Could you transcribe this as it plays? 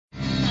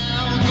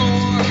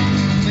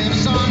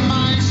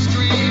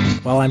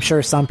Well, I'm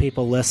sure some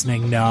people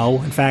listening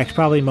know. In fact,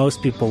 probably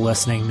most people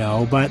listening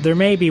know, but there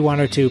may be one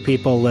or two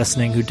people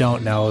listening who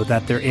don't know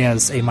that there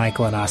is a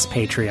Michael and Us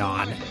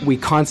Patreon. We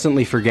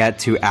constantly forget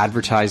to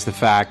advertise the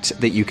fact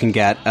that you can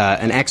get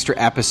an extra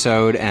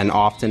episode and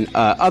often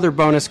other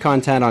bonus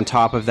content on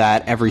top of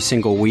that every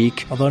single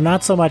week. Although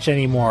not so much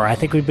anymore. I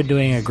think we've been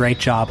doing a great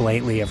job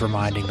lately of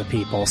reminding the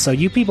people. So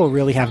you people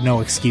really have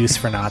no excuse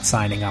for not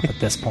signing up at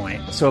this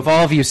point. So if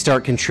all of you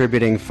start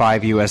contributing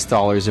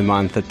 $5 a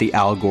month at the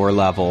Al Gore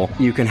level,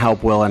 you can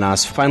help Will and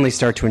us finally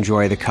start to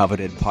enjoy the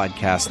coveted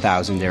podcast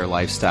Thousandaire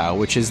lifestyle,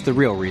 which is the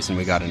real reason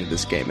we got into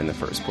this game in the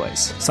first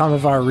place. Some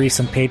of our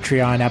recent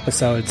Patreon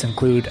episodes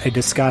include a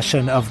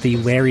discussion of the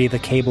Larry the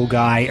Cable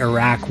Guy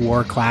Iraq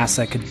War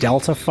classic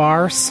Delta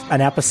Farce,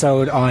 an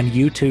episode on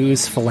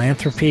U2's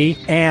Philanthropy,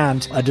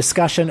 and a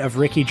discussion of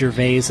Ricky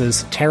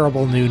Gervais's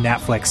terrible new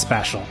Netflix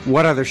special.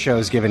 What other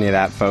show's giving you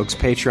that, folks?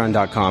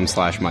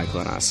 Patreon.com/Michael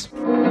and Us.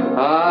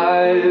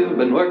 I've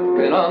been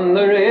working on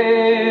the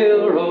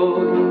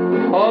railroad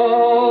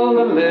all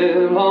the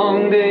live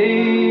long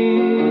day.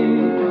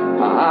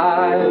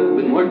 I've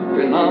been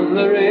working on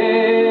the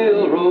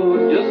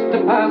railroad just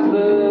to pass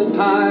the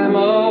time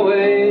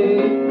away.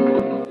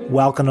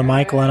 Welcome to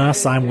Michael and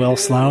Us. I'm Will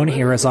Sloan,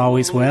 here as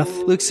always with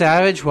Luke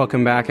Savage.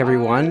 Welcome back,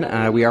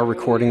 everyone. We are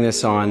recording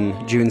this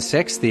on June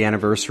 6th, the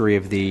anniversary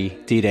of the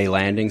D-Day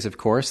landings, of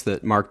course,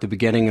 that marked the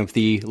beginning of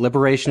the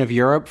liberation of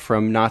Europe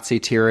from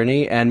Nazi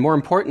tyranny. And more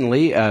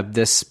importantly,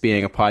 this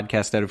being a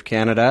podcast out of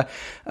Canada,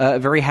 a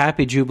very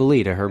happy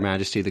Jubilee to Her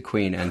Majesty the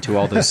Queen and to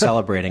all those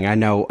celebrating. I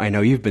know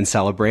you've been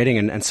celebrating,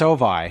 and so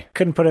have I.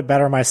 Couldn't put it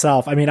better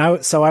myself. I mean, I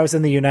was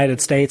in the United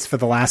States for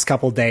the last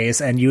couple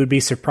days, and you would be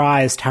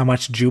surprised how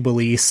much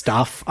Jubilee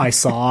stuff I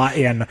saw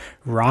in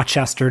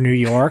Rochester, New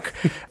York.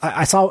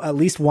 I saw at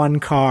least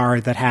one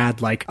car that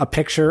had like a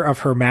picture of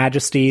Her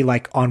Majesty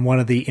like on one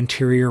of the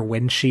interior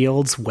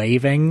windshields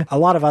waving. A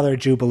lot of other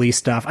Jubilee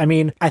stuff. I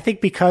mean, I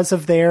think because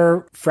of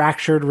their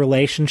fractured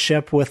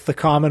relationship with the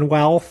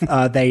Commonwealth,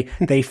 they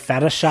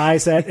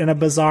fetishize it in a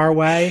bizarre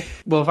way.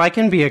 Well, if I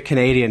can be a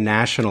Canadian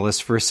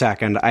nationalist for a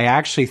second, I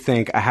actually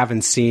think I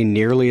haven't seen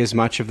nearly as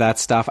much of that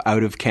stuff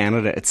out of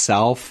Canada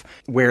itself,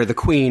 where the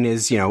Queen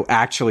is,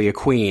 actually a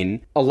queen.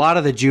 A lot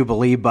of the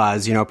Jubilee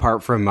buzz,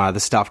 apart from the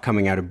stuff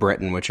coming out of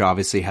Britain, which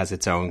obviously has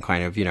its own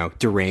kind of,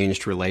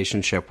 deranged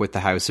relationship with the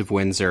House of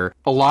Windsor,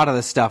 a lot of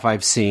the stuff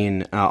I've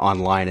seen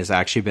online has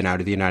actually been out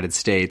of the United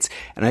States.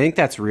 And I think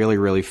that's really,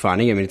 really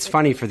funny. I mean, it's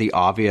funny for the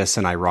obvious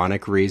and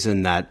ironic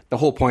reason that the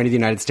whole point of the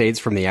United States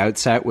from the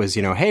outset was,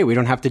 hey, we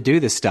don't have to do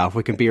this stuff.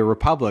 We can be a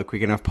republic. We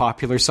can have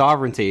popular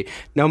sovereignty.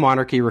 No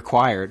monarchy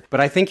required.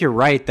 But I think you're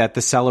right that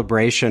the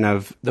celebration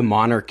of the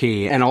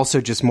monarchy and also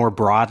just more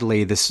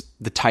broadly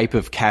the type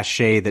of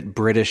cachet that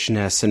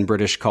Britishness and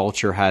British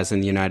culture has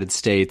in the United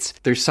States,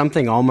 there's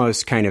something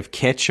almost kind of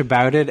kitsch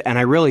about it. And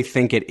I really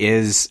think it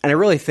is. And I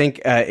really think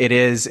it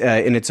is,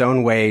 in its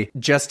own way,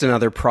 just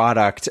another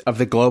product of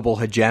the global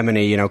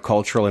hegemony,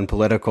 cultural and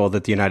political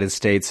that the United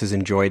States has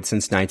enjoyed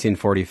since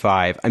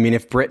 1945. I mean,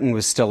 if Britain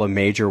was still a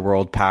major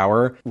world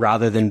power,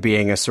 rather than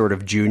being a sort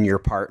of junior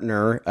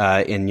partner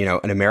in,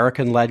 an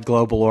American-led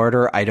global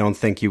order, I don't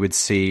think you would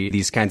see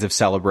these kinds of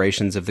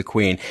celebrations of the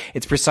Queen.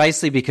 It's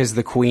precisely because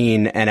the Queen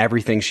and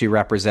everything she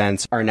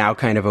represents are now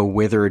kind of a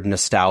withered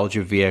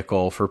nostalgia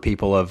vehicle for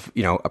people of,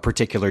 a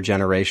particular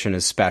generation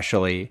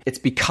especially. It's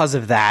because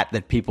of that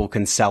people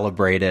can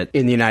celebrate it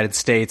in the United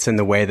States in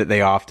the way that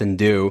they often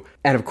do.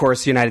 And of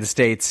course, the United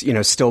States,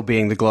 still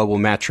being the global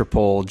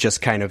metropole,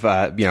 just kind of,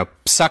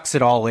 sucks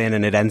it all in,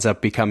 and it ends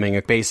up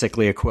becoming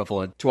basically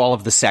equivalent to all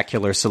of the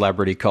secular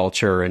celebrity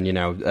culture and,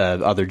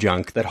 other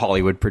junk that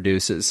Hollywood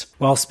produces.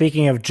 Well,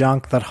 speaking of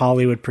junk that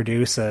Hollywood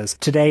produces,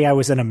 today I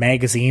was in a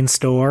magazine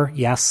store.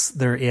 Yes,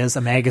 there is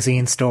a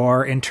magazine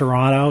store in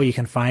Toronto. You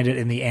can find it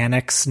in the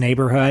Annex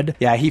neighborhood.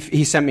 Yeah,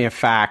 he sent me a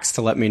fax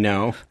to let me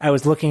know. I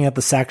was looking at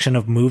the section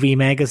of movie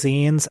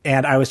magazines,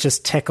 and I was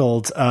just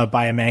tickled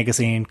by a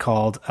magazine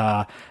called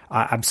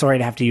I'm sorry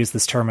to have to use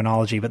this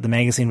terminology, but the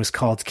magazine was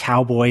called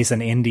Cowboys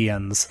and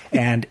Indians,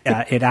 and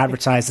it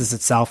advertises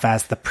itself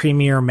as the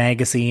premier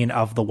magazine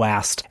of the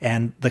West.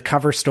 And the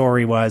cover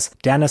story was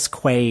Dennis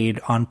Quaid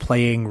on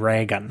Playing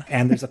Reagan.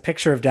 And there's a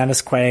picture of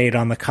Dennis Quaid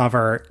on the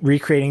cover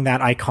recreating that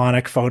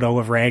iconic photo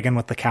of Reagan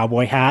with the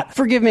cowboy hat.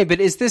 Forgive me,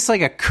 but is this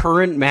like a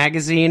current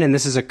magazine and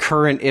this is a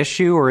current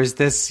issue, or is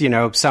this,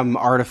 some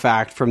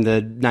artifact from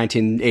the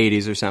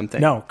 1980s or something?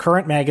 No,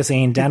 current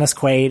magazine. Dennis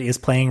Quaid is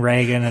playing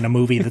Reagan in a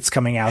movie that's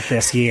coming out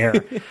this year.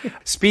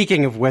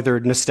 Speaking of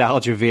withered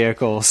nostalgia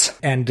vehicles.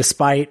 And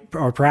despite,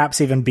 or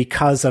perhaps even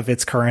because of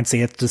its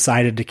currency, it's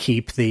decided to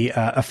keep the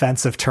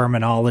offensive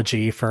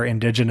terminology for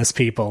Indigenous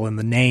people in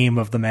the name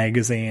of the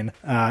magazine.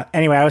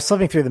 Anyway, I was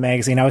flipping through the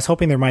magazine. I was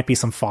hoping there might be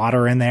some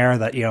fodder in there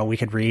that, we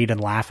could read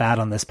and laugh at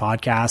on this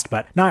podcast,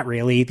 but not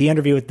really. The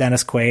interview with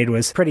Dennis Quaid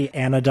was pretty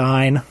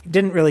anodyne.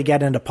 Didn't really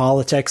get into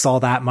politics all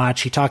that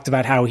much. He talked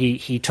about how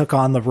he took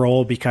on the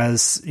role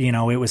because,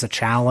 it was a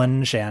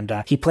challenge,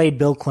 and he played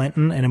Bill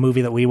Clinton in a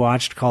movie that we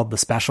watched called The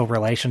Special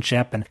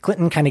Relationship, and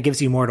Clinton kind of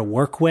gives you more to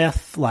work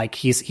with. Like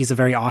he's a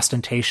very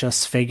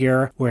ostentatious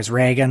figure, whereas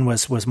Reagan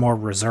was more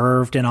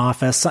reserved in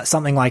office,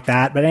 something like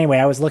that. But anyway,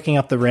 I was looking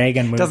up the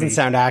Reagan movie. Doesn't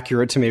sound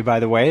accurate to me, by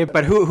the way,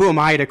 but who am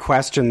I to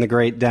question the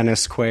great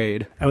Dennis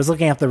Quaid? I was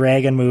looking up the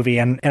Reagan movie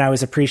and I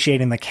was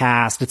appreciating the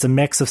cast. It's a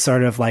mix of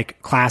sort of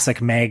like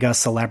classic mega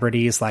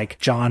celebrities like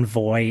Jon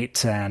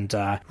Voight and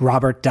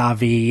Robert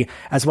Davi,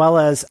 as well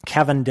as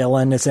Kevin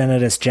Dillon is in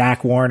it as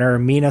Jack Warner,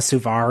 Mina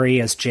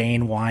Suvari as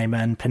Jane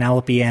Wyman,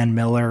 Penelope Ann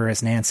Miller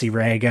as Nancy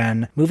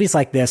Reagan. Movies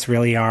like this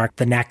really are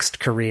the next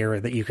career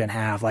that you can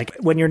have. Like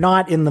when you're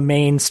not in the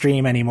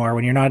mainstream anymore,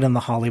 when you're not in the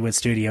Hollywood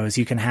studios,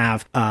 you can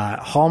have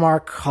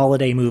Hallmark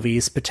holiday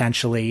movies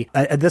potentially.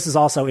 This is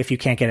also if you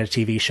can't get a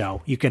TV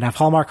show. You can have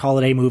Hallmark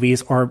holiday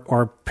movies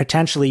or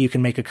potentially you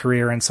can make a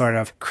career in sort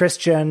of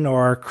Christian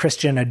or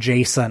Christian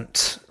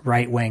adjacent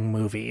right-wing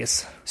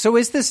movies. So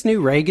is this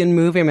new Reagan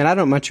movie, I mean, I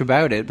don't know much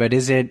about it, but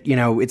is it,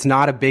 it's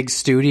not a big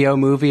studio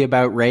movie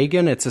about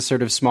Reagan. It's a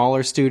sort of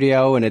smaller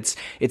studio, and it's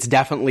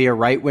definitely a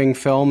right-wing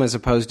film as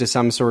opposed to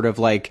some sort of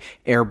like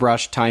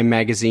airbrushed Time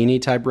Magazine-y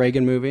type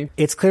Reagan movie?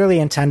 It's clearly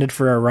intended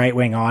for a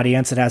right-wing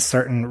audience. It has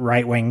certain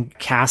right-wing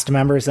cast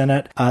members in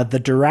it. The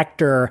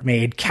director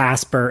made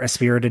Casper, A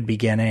Spirited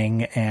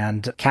Beginning,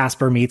 and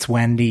Casper Meets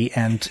Wendy,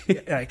 and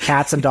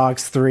Cats and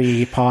Dogs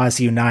 3, Paws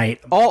Unite.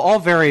 All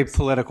very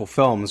political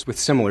films with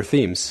similar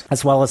themes.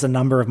 As well as a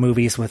number of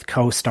movies with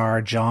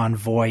co-star Jon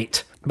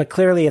Voight. But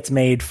clearly it's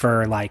made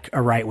for like a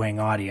right-wing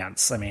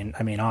audience. I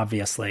mean,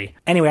 obviously.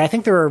 Anyway, I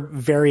think there are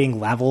varying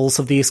levels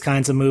of these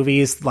kinds of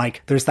movies.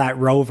 Like there's that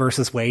Roe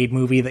versus Wade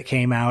movie that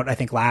came out, I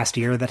think last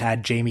year, that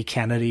had Jamie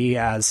Kennedy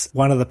as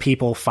one of the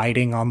people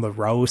fighting on the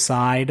Roe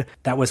side.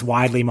 That was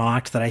widely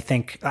mocked. That I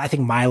think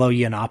Milo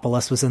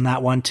Yiannopoulos was in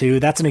that one too.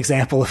 That's an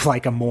example of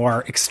like a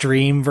more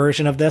extreme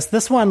version of this.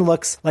 This one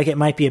looks like it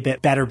might be a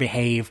bit better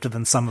behaved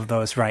than some of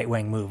those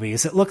right-wing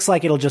movies. It looks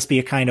like it'll just be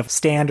a kind of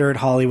standard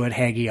Hollywood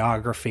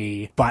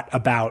hagiography, but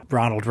about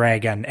Ronald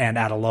Reagan and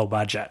at a low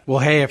budget. Well,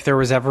 hey, if there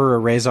was ever a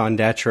raison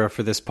d'etre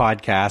for this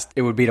podcast,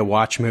 it would be to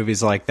watch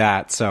movies like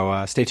that.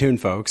 So stay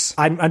tuned, folks.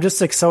 I'm just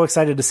like so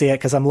excited to see it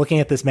because I'm looking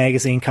at this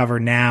magazine cover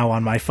now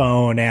on my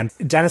phone, and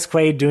Dennis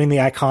Quaid doing the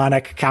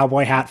iconic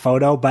cowboy hat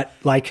photo, but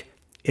like,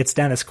 it's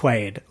Dennis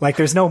Quaid. Like,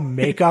 there's no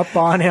makeup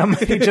on him.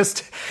 He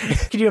just,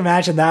 can you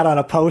imagine that on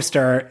a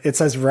poster? It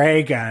says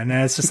Reagan,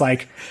 and it's just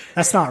like,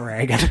 that's not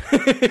Reagan.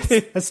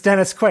 That's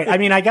Dennis Quaid. I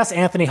mean, I guess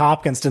Anthony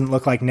Hopkins didn't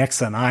look like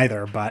Nixon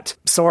either, but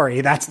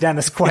sorry, that's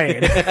Dennis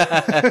Quaid.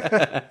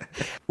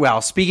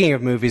 Well, speaking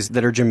of movies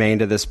that are germane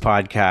to this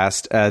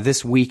podcast,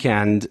 this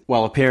weekend,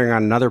 while appearing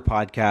on another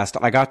podcast,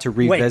 I got to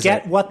revisit...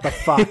 Wait, get what the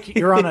fuck?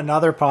 You're on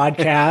another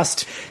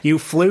podcast? You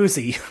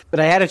floozy. But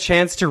I had a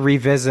chance to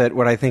revisit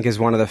what I think is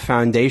one of the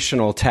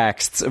foundational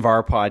texts of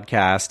our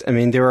podcast. I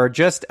mean, there are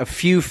just a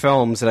few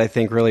films that I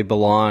think really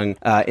belong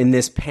in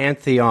this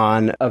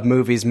pantheon of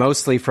movies,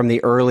 mostly from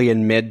the early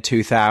and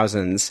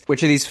mid-2000s,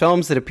 which are these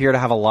films that appear to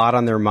have a lot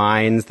on their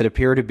minds, that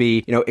appear to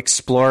be,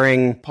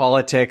 exploring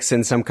politics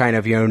in some kind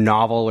of,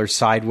 novel or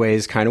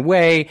sideways kind of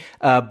way,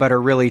 but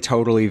are really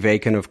totally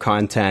vacant of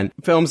content.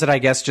 Films that I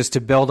guess, just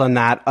to build on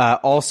that,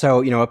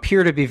 also,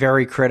 appear to be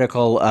very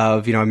critical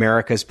of,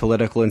 America's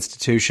political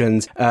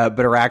institutions,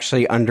 but are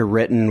actually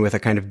underwritten with a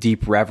kind of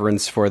deep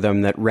reverence for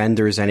them that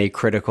renders any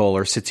critical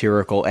or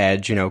satirical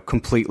edge,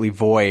 completely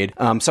void.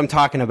 So I'm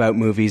talking about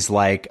movies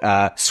like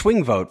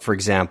Swing Vote, for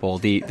example.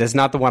 That's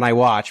not the one I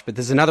watched, but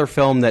there's another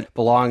film that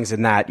belongs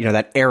in that,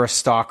 that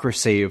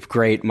aristocracy of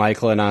great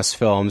Michael and Us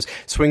films.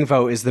 Swing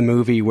Vote is the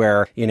movie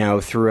where,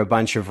 through a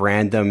bunch of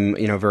random,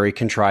 very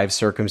contrived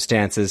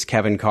circumstances,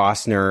 Kevin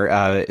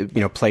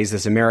Costner, plays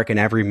this American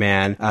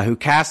everyman who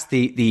casts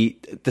the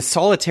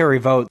solitary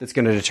vote that's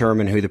going to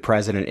determine who the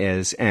president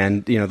is.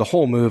 And, the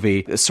whole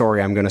movie, sorry,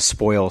 I'm going to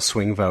spoil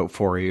Swing Vote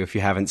for you if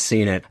you haven't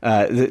seen it.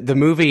 The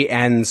movie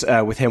ends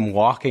with him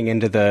walking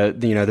into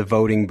the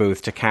voting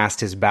booth to cast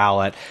his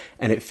ballot,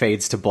 and it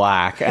fades to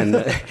black. And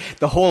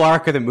the whole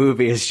arc of the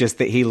movie is just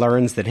that he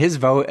learns that his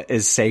vote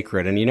is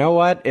sacred. And you know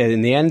what?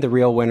 In the end, the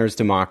real winner is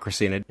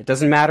democracy. And it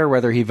doesn't matter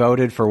whether he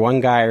voted for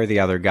one guy or the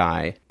other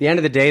guy. At the end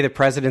of the day, the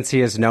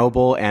presidency is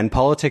noble, and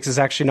politics is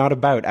actually not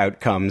about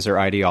outcomes or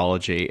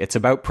ideology. It's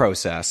about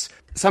process.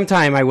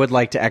 Sometime I would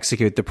like to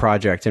execute the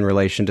project in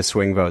relation to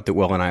Swing Vote that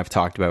Will and I have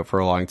talked about for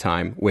a long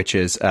time, which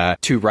is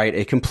to write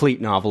a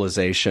complete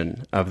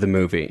novelization of the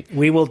movie.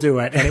 We will do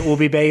it, and it will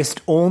be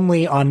based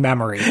only on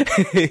memory.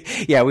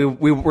 Yeah,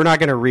 we're not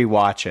going to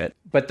rewatch it.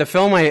 But the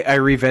film I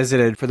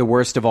revisited for the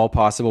Worst of All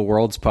Possible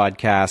Worlds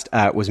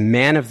podcast was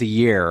Man of the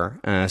Year,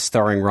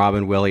 starring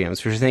Robin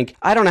Williams, which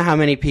I don't know how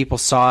many people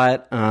saw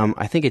it.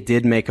 I think it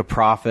did make a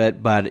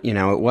profit, but,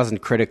 it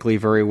wasn't critically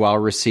very well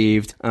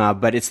received.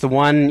 But it's the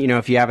one,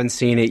 if you haven't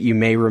seen it, you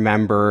may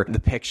remember the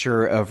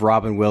picture of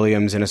Robin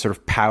Williams in a sort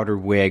of powdered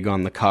wig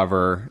on the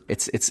cover.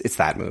 It's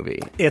that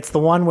movie. It's the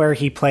one where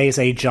he plays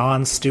a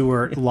Jon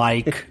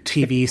Stewart-like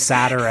TV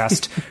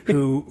satirist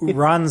who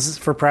runs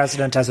for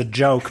president as a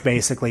joke,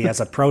 basically, as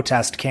as a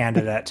protest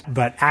candidate,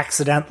 but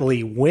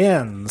accidentally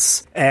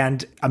wins.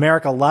 And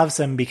America loves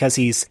him because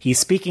he's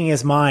speaking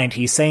his mind.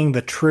 He's saying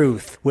the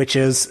truth, which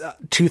is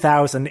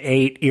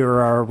 2008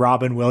 era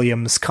Robin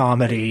Williams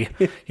comedy,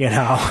 you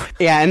know?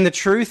 Yeah, and the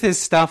truth is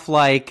stuff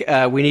like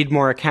we need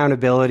more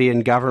accountability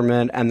in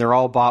government, and they're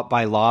all bought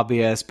by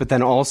lobbyists, but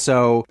then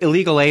also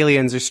illegal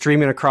aliens are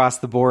streaming across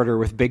the border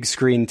with big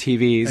screen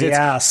TVs.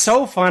 It's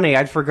so funny.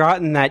 I'd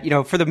forgotten that, you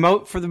know, for the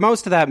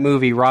most of that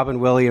movie, Robin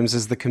Williams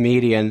as the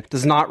comedian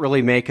does not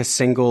really make a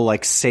single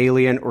like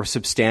salient or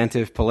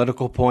substantive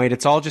political point.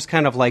 It's all just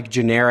kind of like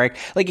generic.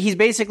 Like he's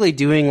basically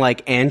doing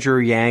like Andrew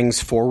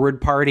Yang's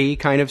Forward Party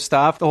kind of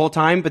stuff the whole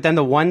time. But then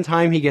the one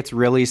time he gets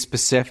really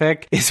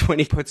specific is when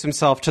he puts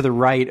himself to the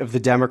right of the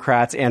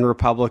Democrats and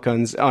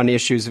Republicans on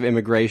issues of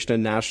immigration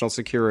and national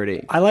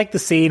security. I like the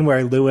scene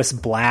where Louis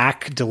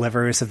Black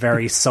delivers a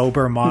very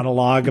sober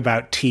monologue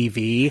about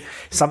TV.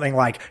 Something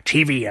like,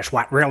 TV is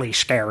what really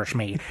scares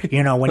me.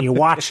 You know, when you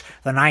watch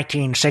the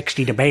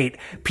 1960 debate,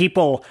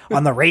 people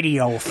on the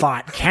radio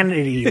thought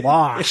Kennedy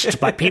lost,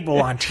 but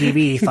people on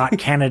TV thought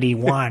Kennedy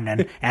won,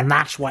 and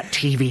that's what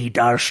TV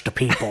does to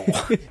people.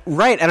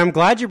 Right, and I'm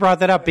glad you brought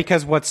that up,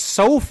 because what's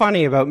so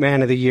funny about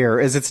Man of the Year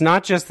is it's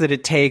not just that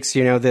it takes,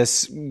 you know,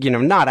 this, you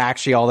know, not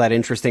actually all that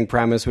interesting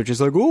premise, which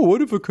is like, oh,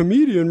 what if a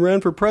comedian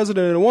ran for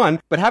president and won?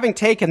 But having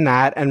taken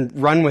that and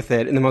run with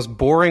it in the most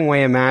boring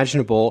way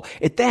imaginable,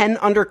 it then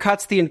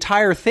undercuts the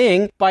entire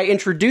thing by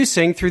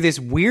introducing through this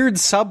weird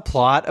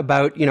subplot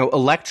about, you know,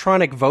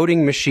 electronic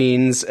voting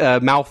machines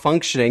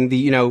malfunctioning. The,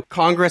 you know,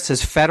 Congress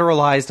has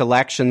federalized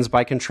elections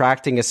by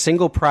contracting a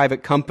single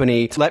private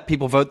company to let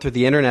people vote through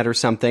the internet or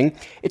something.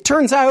 It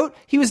turns out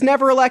he was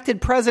never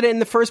elected president in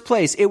the first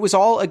place. It was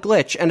all a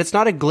glitch, and it's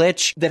not a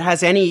glitch that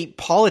has any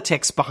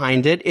politics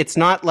behind it. It's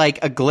not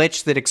like a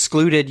glitch that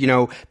excluded, you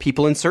know,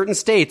 people in certain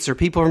states or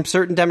people from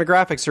certain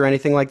demographics or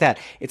anything like that.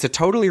 It's a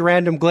totally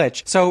random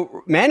glitch.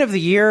 So Man of the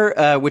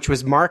Year, which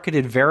was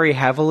marketed very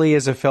heavily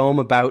as a film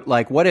about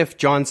like, what if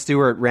Jon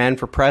Stewart ran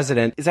for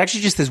president, is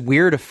actually just this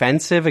weird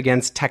offensive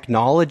against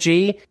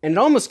technology, and it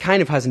almost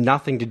kind of has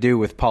nothing to do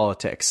with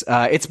politics.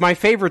 It's my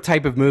favorite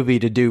type of movie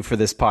to do for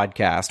this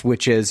podcast,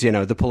 which is, you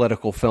know, the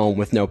political film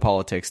with no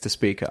politics to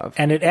speak of.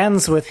 And it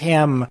ends with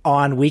him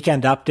on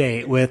Weekend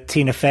Update with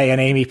Tina Fey and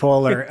Amy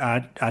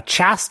Poehler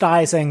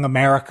chastising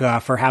America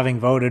for having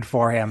voted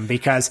for him,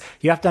 because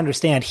you have to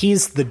understand,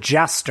 he's the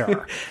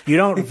jester. You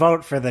don't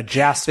vote for the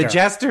jester. The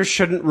jester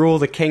shouldn't rule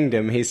the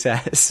kingdom, he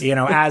says. You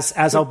know, as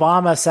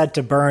Obama said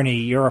to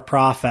Bernie, you're a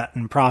prophet,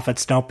 and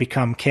prophets don't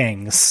become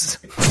kings.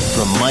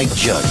 From Mike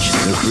Judge,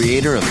 the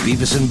creator of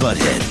Beavis and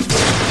Butthead.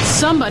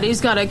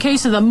 Somebody's got a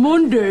case of the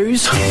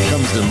Mondays.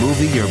 Comes the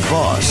movie Your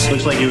Boss.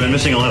 Looks like you've been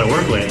missing a lot of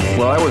work lately.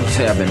 Well, I wouldn't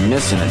say I've been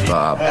missing it,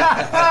 Bob.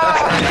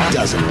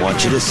 Doesn't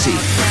want you to see.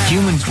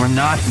 Humans were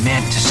not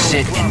meant to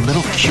sit in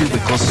little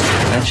cubicles.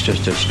 That's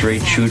just a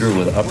straight shooter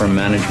with upper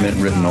management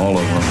written all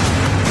over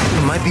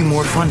him. It might be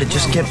more fun to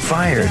just get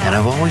fired, and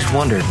I've always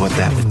wondered what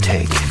that would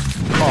take.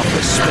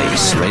 Office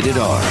Space, rated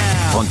R.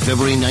 On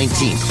February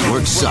 19th,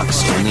 Work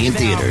Sucks, only in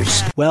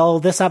theaters. Well,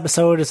 this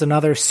episode is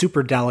another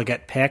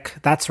superdelegate pick.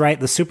 That's right,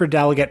 the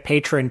superdelegate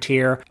patron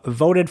tier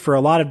voted for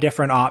a lot of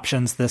different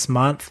options this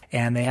month,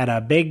 and they had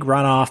a big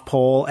runoff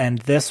poll, and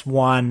this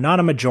won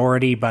not a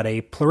majority, but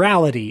a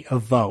plurality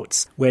of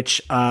votes,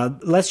 which,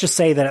 let's just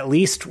say that at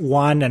least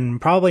one, and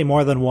probably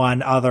more than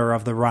one other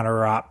of the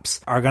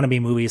runner-ups are going to be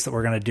movies that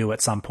we're going to do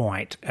at some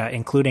point,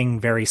 including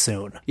very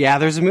soon. Yeah,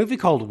 there's a movie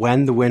called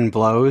When the Wind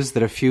Blows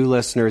that a few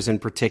listeners in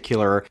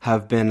particular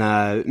have been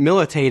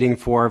militating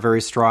for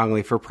very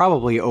strongly for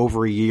probably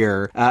over a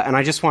year. And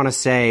I just want to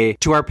say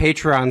to our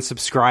Patreon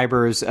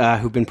subscribers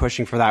who've been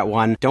pushing for that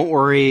one, don't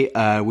worry,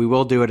 we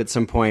will do it at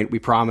some point. We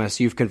promise.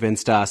 You've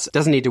convinced us. It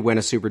doesn't need to win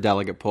a super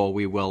delegate poll.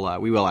 We will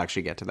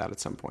actually get to that at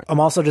some point. I'm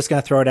also just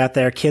going to throw it out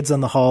there. Kids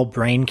in the Hall,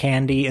 Brain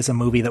Candy is a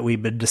movie that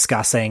we've been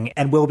discussing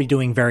and will be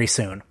doing very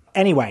soon.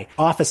 Anyway,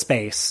 Office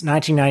Space,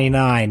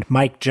 1999,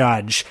 Mike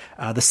Judge.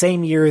 The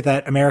same year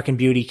that American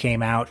Beauty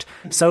came out,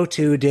 so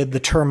too did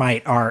the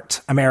Termite Art,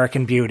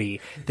 American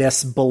Beauty.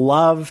 This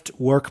beloved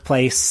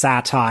workplace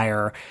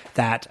satire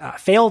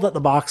that failed at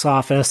the box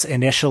office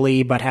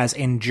initially, but has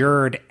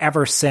endured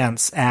ever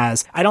since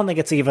as, I don't think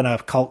it's even a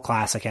cult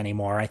classic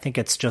anymore. I think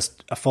it's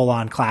just a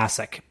full-on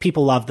classic.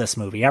 People love this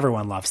movie.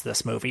 Everyone loves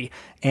this movie.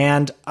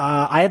 And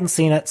I hadn't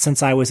seen it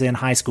since I was in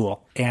high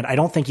school, and I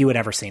don't think you had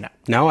ever seen it.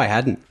 No, I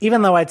hadn't.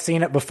 Even though I'd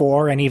seen it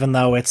before, and even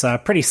though it's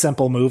a pretty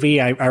simple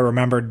movie, I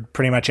remembered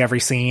pretty much every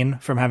scene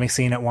from having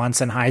seen it once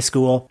in high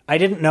school. I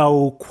didn't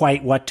know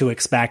quite what to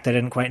expect. I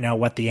didn't quite know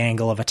what the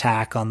angle of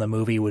attack on the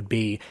movie would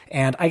be.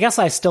 And I guess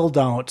I still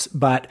don't,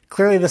 but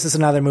clearly this is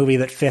another movie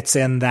that fits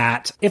in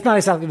that, if not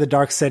exactly the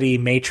Dark City,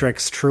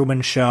 Matrix,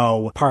 Truman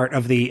Show part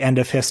of the end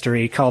of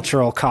history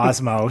cultural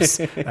cosmos.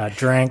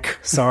 Drink,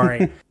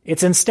 sorry.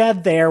 It's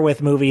instead there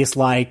with movies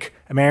like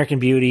American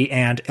Beauty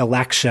and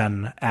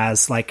Election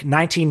as like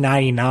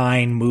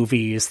 1999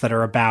 movies that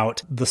are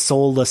about the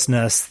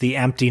soullessness, the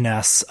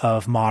emptiness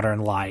of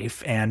modern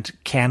life, and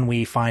can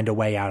we find a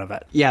way out of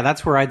it? Yeah,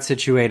 that's where I'd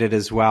situate it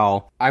as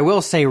well. I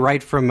will say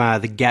right from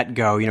the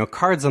get-go, you know,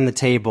 cards on the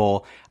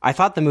table, I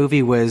thought the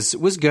movie was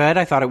good.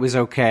 I thought it was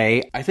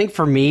okay. I think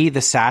for me,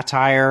 the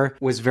satire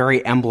was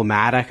very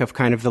emblematic of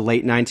kind of the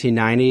late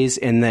 1990s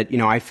in that, you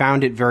know, I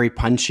found it very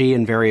punchy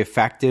and very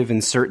effective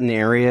in certain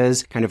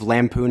areas, kind of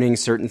lampooning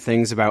certain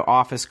things about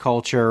office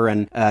culture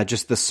and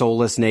just the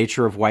soulless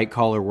nature of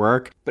white-collar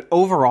work. But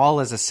overall,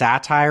 as a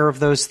satire of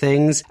those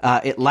things,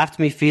 it left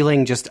me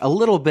feeling just a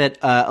little bit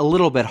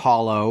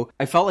hollow.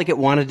 I felt like it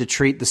wanted to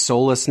treat the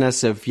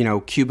soullessness of, you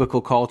know,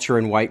 cubicle culture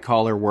and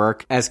white-collar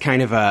work as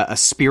kind of a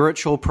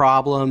spiritual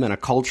problem and a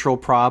cultural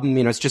problem.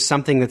 You know, it's just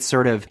something that's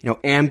sort of, you know,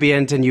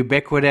 ambient and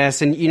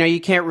ubiquitous, and, you know, you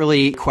can't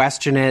really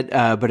question it,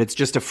 but it's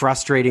just a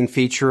frustrating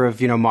feature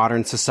of, you know,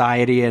 modern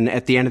society. And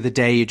at the end of the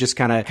day, you just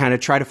kind of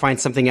try to find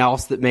something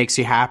else that makes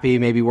you happy,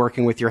 maybe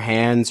working with your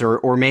hands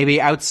or maybe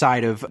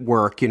outside of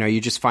work. You know, you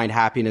just find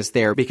happiness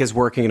there because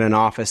working in an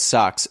office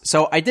sucks.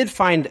 So I did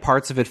find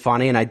parts of it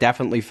funny, and I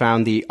definitely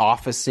found the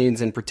office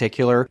scenes in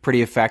particular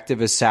pretty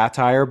effective as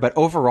satire, but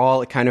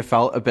overall it kind of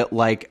felt a bit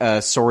like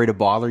Sorry to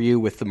Bother You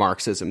with the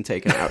Marxism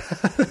taken out.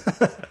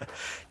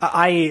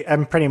 I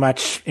am pretty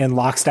much in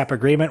lockstep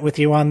agreement with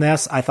you on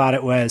this. I thought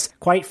it was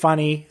quite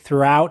funny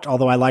throughout,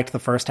 although I liked the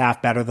first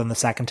half better than the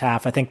second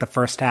half. I think the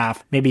first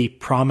half maybe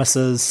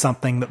promises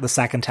something that the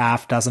second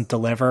half doesn't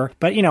deliver.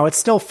 But, you know, it's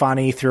still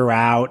funny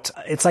throughout.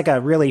 It's like a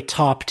really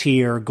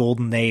top-tier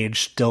Golden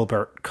Age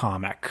Dilbert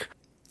comic.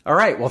 All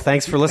right. Well,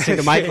 thanks for listening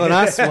to Michael and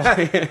us.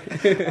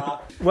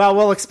 Well,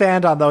 we'll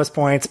expand on those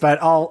points, but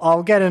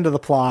I'll get into the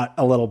plot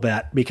a little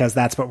bit because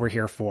that's what we're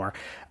here for.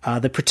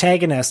 The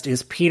protagonist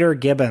is Peter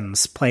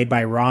Gibbons, played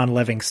by Ron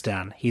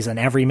Livingston. He's an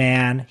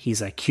everyman.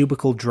 He's a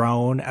cubicle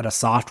drone at a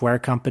software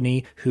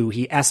company who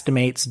he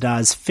estimates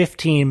does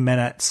 15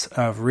 minutes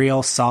of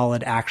real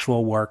solid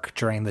actual work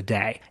during the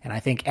day. And I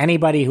think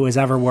anybody who has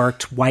ever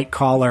worked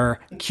white-collar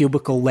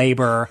cubicle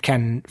labor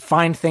can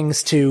find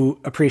things to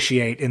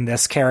appreciate in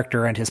this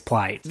character and his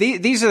plight.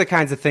 These are the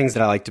kinds of things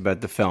that I liked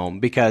about the film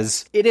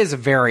because it is a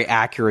very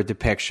accurate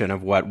depiction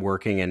of what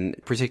working in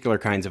particular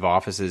kinds of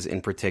offices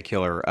in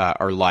particular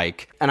are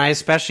like. And I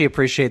especially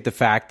appreciate the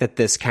fact that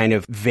this kind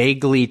of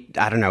vaguely,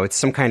 I don't know, it's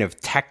some kind of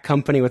tech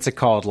company, what's it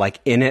called,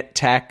 like Init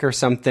Tech or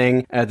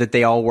something that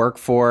they all work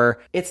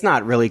for. It's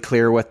not really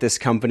clear what this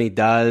company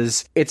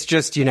does. It's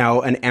just, you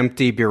know, an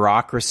empty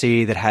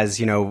bureaucracy that has,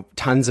 you know,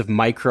 tons of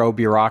micro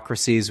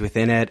bureaucracies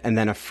within it, and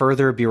then a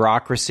further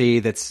bureaucracy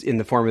that's in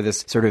the form of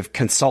this sort of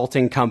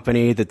consulting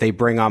company that they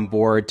bring on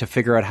board to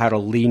figure out how to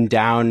lean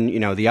down, you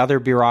know, the other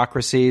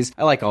bureaucracies.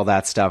 I like all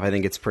that stuff. I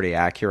think it's pretty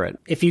accurate.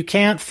 If you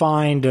can't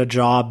find a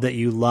job that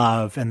you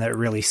love and that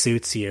really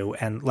suits you,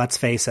 and let's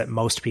face it,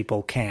 most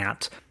people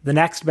can't, the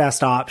next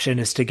best option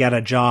is to get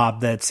a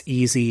job that's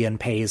easy and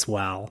pays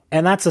well.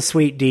 And that's a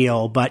sweet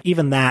deal, but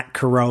even that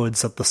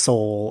corrodes at the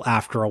soul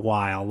after a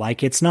while.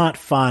 Like, it's not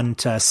fun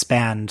to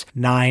spend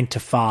 9 to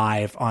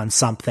 5 on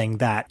something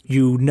that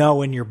you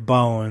know in your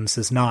bones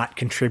is not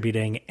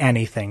contributing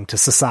anything to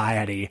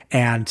society.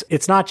 And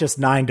it's not just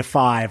 9 to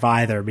 5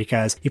 either,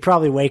 because you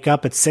probably wake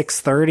up at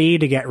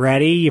 6:30 to get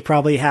ready. You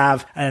probably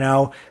have,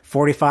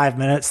 45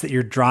 minutes that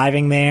you're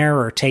driving there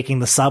or taking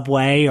the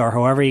subway or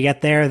however you get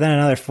there, then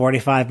another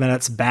 45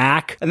 minutes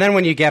back. And then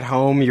when you get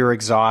home, you're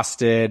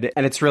exhausted,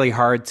 and it's really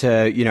hard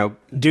to,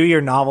 do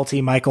your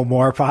novelty Michael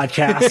Moore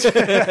podcast.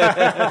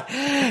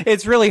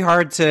 It's really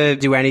hard to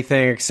do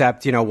anything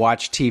except,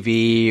 watch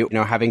TV,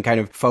 having kind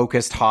of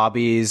focused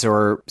hobbies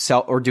or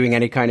doing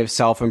any kind of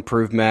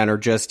self-improvement or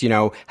just,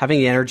 having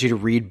the energy to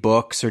read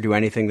books or do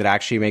anything that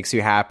actually makes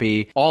you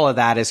happy. All of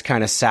that is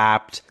kind of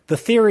sapped. The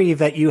theory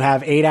that you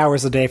have 8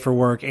 hours a day for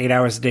work, 8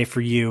 hours a day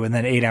for you, and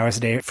then 8 hours a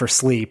day for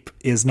sleep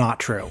is not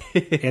true.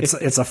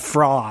 It's a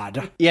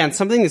fraud. Yeah, and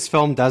something this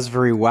film does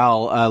very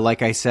well,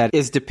 like I said,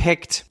 is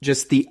depict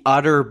just the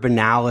utter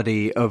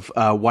banality of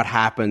what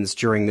happens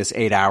during this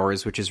 8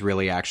 hours, which is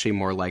really actually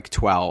more like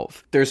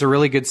 12. There's a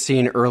really good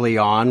scene early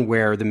on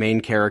where the main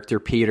character,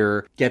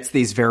 Peter, gets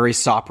these very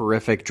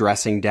soporific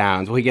dressing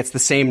downs. Well, he gets the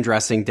same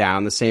dressing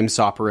down, the same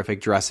soporific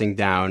dressing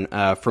down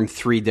from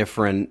 3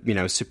 different,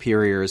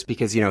 superiors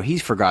because, he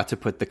forgot to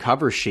put the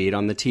cover sheet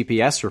on the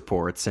TPS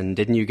reports, and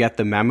didn't you get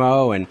the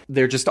memo? And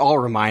they're just all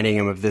reminding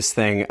him of this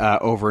thing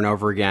over and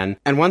over again.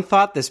 And one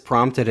thought this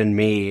prompted in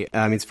me,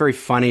 it's very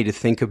funny to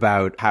think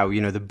about how,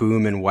 the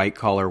boom in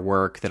white-collar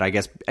work that I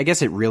guess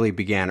it really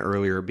began in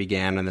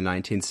the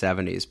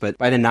 1970s, but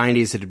by the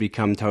 90s it had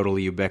become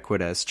totally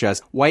ubiquitous.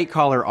 Just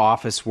white-collar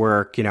office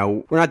work,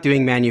 we're not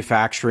doing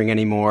manufacturing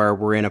anymore.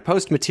 We're in a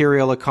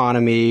post-material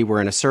economy. We're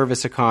in a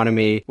service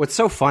economy. What's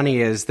so funny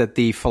is that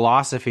the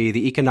philosophy,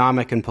 the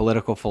economic and American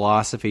political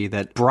philosophy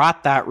that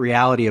brought that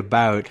reality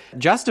about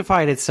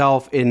justified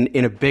itself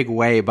in a big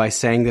way by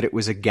saying that it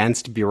was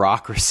against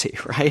bureaucracy,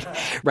 right?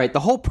 Right. The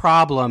whole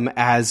problem,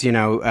 as, you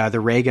know, the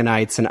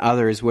Reaganites and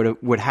others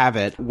would have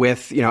it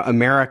with, you know,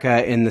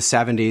 America in the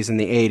 70s and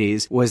the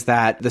 80s was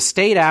that the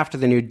state after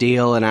the New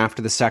Deal and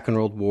after the Second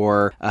World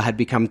War had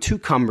become too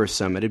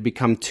cumbersome. It had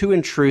become too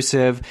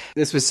intrusive.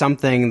 This was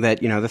something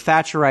that, you know, the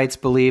Thatcherites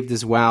believed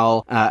as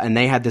well, and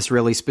they had this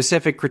really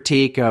specific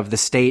critique of the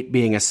state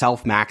being a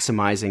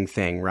self-maximizing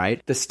thing,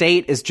 right? The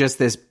state is just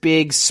this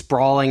big,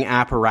 sprawling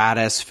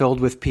apparatus filled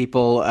with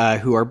people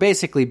who are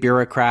basically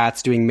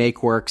bureaucrats doing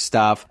make-work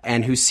stuff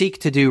and who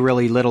seek to do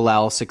really little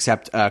else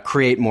except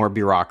create more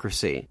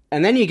bureaucracy.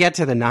 And then you get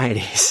to the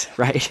 90s,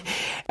 right?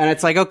 And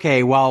it's like,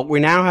 okay, well, we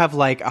now have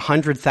like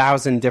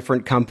 100,000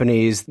 different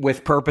companies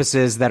with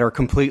purposes that are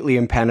completely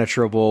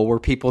impenetrable, where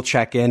people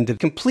check into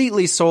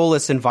completely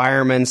soulless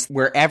environments,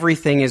 where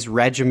everything is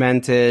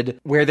regimented,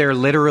 where they're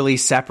literally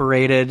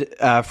separated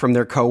from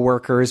their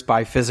coworkers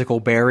by physical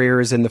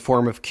barriers in the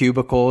form of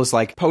cubicles.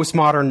 Like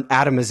postmodern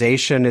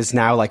atomization is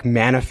now like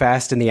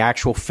manifest in the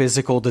actual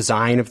physical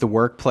design of the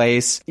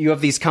workplace. You have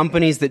these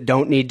companies that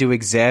don't need to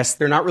exist.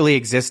 They're not really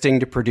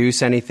existing to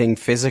produce anything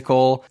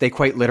physical. They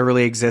quite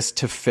literally exist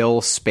to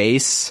fill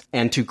space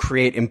and to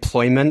create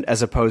employment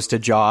as opposed to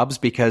jobs,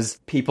 because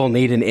people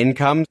need an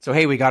income. So,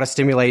 hey, we got to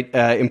stimulate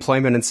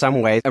employment in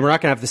some way. And we're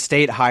not going to have the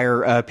state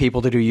hire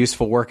people to do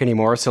useful work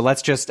anymore. So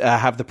let's just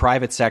have the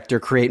private sector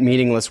create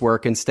meaningless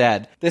work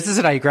instead. This is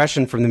a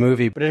digression from the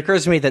movie, but it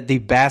occurs to me that the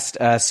best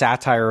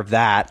satire of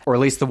that, or at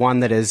least the one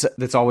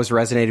that's always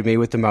resonated with me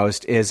with the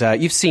most, is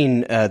you've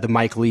seen the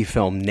Mike Leigh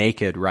film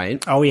Naked,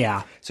 right? Oh,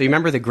 yeah. So you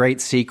remember the great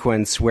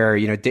sequence where,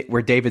 you know,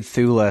 where David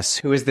Thewlis,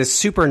 who is this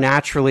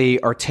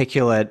supernaturally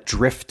articulate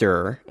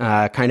drifter,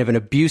 kind of an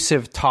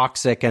abusive,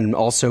 toxic, and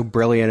also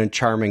brilliant and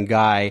charming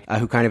guy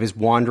who kind of is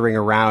wandering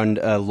around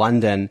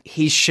London.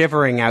 He's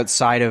shivering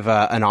outside of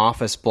an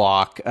office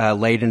block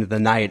late into the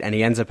night, and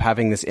he ends up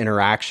having this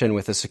interaction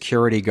with a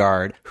security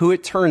guard who,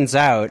 it turns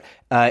out,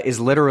 is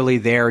literally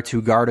there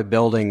to guard a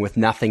building with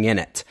nothing in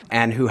it,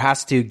 and who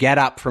has to get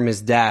up from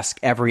his desk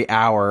every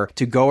hour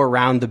to go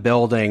around the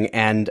building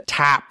and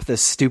tap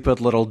this stupid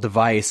little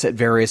device at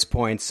various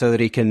points so that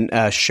he can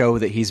show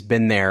that he's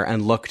been there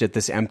and looked at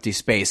this empty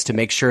space to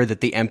make sure that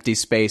the empty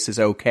space is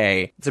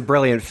okay. It's a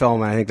brilliant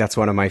film, and I think that's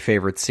one of my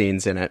favorite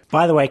scenes in it.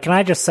 By the way, can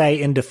I just say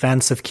in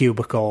defense of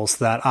cubicles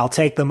that I'll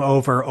take them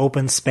over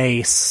open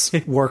space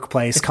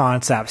workplace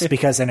concepts,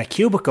 because in a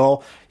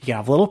cubicle, you can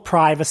have a little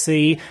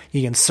privacy,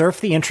 you can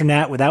surf the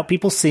internet without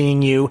people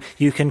seeing you,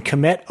 you can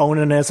commit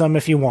onanism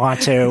if you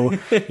want to,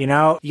 you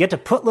know, you get to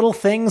put little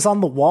things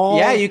on the wall.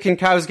 Yeah, you can,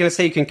 I was going to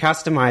say you can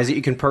customize it,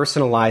 you can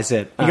personalize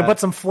it. You can put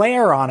some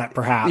flair on it,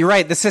 perhaps. You're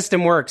right, the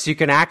system works. You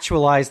can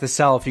actualize the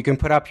self, you can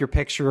put up your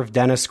picture of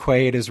Dennis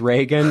Quaid as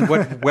Reagan,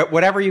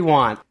 whatever you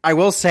want. I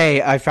will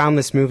say I found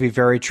this movie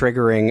very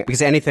triggering,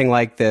 because anything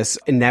like this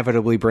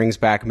inevitably brings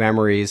back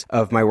memories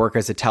of my work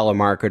as a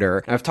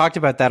telemarketer. I've talked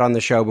about that on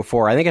the show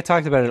before. I think I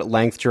talked about it at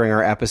length during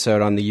our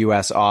episode on the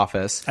U.S.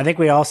 Office. I think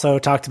we also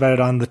talked about it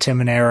on the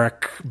Tim and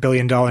Eric $1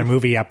 billion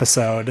movie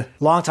episode.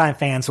 Longtime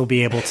fans will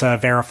be able to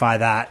verify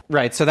that.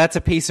 Right, so that's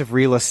a piece of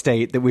real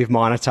estate that we've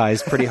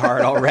monetized pretty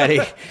hard already.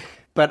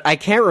 But I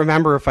can't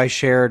remember if I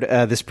shared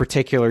this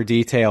particular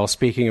detail,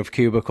 speaking of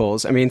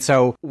cubicles. I mean,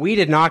 so we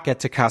did not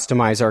get to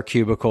customize our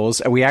cubicles.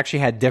 We actually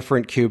had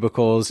different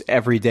cubicles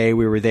every day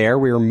we were there.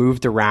 We were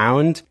moved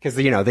around because,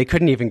 you know, they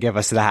couldn't even give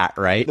us that,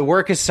 right? The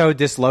work is so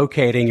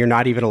dislocating, you're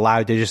not even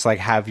allowed to just like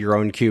have your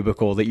own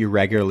cubicle that you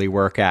regularly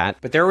work at.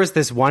 But there was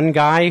this one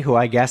guy who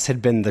I guess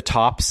had been the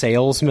top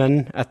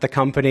salesman at the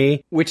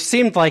company, which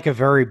seemed like a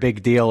very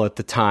big deal at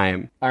the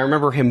time. I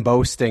remember him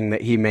boasting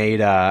that he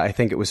made, I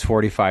think it was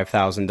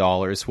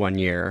 $45,000 one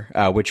year,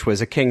 which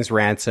was a king's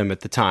ransom at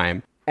the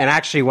time. And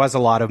actually was a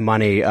lot of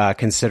money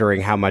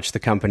considering how much the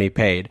company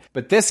paid.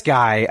 But this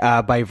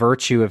guy, by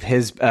virtue of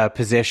his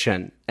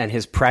position and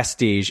his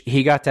prestige,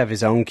 he got to have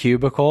his own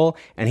cubicle,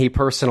 and he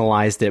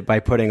personalized it by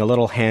putting a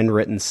little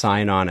handwritten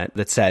sign on it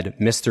that said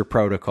Mr.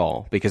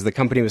 Protocol, because the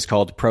company was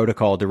called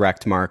Protocol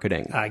Direct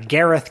Marketing.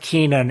 Gareth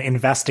Keenan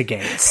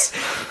investigates.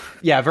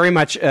 Yeah, very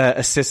much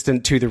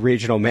assistant to the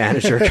regional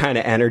manager kind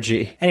of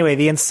energy. Anyway,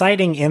 the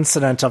inciting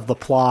incident of the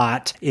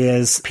plot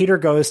is Peter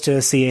goes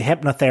to see a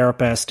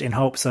hypnotherapist in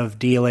hopes of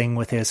dealing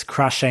with his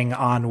crushing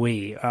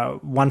ennui.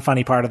 One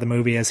funny part of the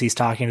movie is he's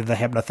talking to the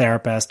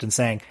hypnotherapist and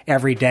saying,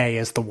 every day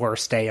is the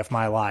worst day of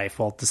my life.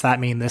 Well, does that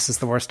mean this is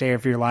the worst day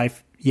of your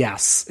life?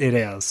 Yes, it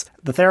is.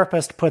 The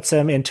therapist puts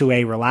him into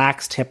a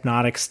relaxed,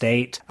 hypnotic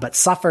state, but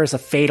suffers a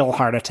fatal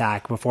heart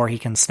attack before he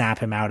can snap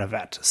him out of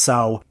it.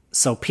 So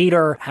So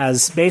Peter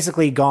has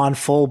basically gone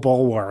full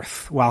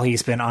Bulworth while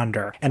he's been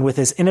under. And with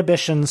his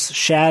inhibitions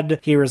shed,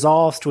 he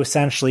resolves to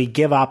essentially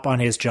give up on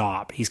his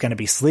job. He's going to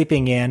be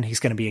sleeping in, he's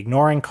going to be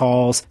ignoring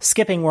calls,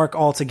 skipping work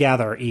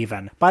altogether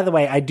even. By the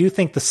way, I do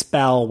think the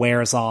spell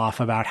wears off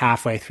about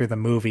halfway through the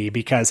movie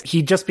because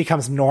he just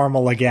becomes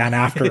normal again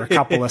after a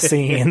couple of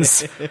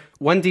scenes.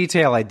 One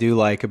detail I do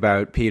like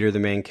about Peter, the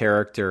main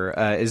character,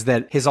 is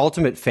that his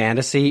ultimate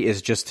fantasy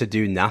is just to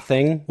do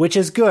nothing. Which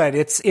is good.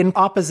 It's in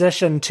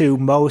opposition to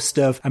most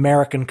of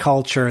American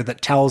culture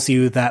that tells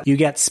you that you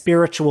get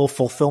spiritual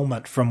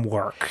fulfillment from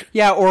work.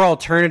 Yeah, or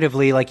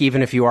alternatively, like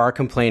even if you are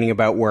complaining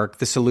about work,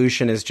 the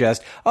solution is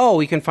just, oh,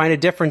 we can find a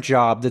different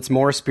job that's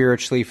more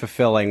spiritually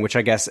fulfilling, which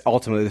I guess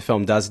ultimately the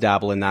film does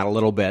dabble in that a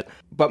little bit.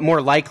 But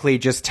more likely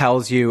just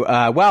tells you,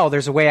 well,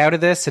 there's a way out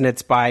of this, and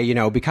it's by,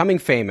 becoming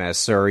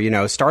famous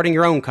or, starting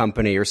your own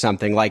company or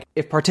something. Like,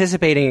 if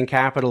participating in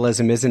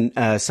capitalism isn't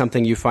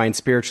something you find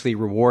spiritually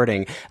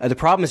rewarding, the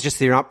problem is just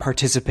that you're not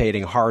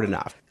participating hard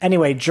enough.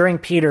 Anyway, during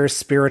Peter's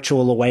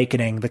spiritual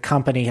awakening, the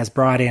company has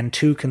brought in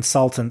 2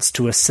 consultants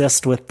to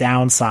assist with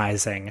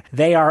downsizing.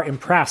 They are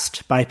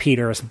impressed by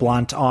Peter's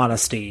blunt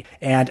honesty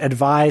and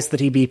advise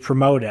that he be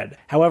promoted.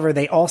 However,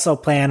 they also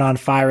plan on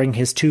firing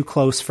his 2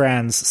 close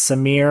friends,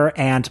 Samir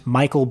and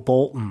Michael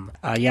Bolton.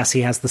 Yes,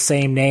 he has the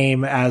same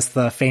name as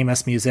the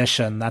famous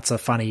musician. That's a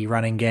funny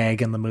running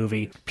gag in the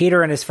movie.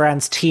 Peter and his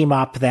friends team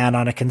up then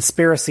on a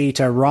conspiracy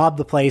to rob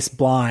the place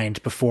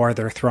blind before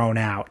they're thrown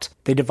out.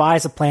 They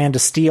devise a plan to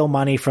steal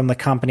money from the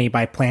company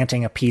by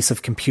planting a piece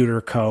of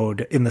computer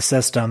code in the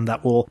system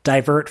that will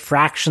divert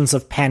fractions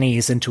of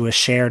pennies into a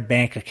shared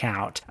bank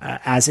account.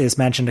 As is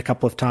mentioned a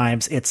couple of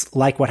times, it's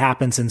like what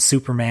happens in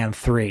Superman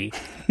 3.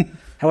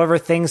 However,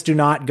 things do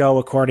not go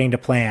according to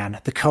plan.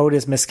 The code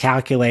is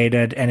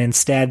miscalculated and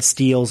instead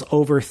steals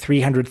over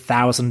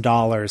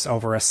 $300,000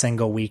 over a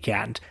single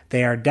weekend.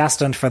 They are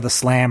destined for the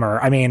slammer.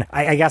 I mean,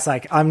 I guess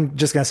I'm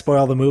just going to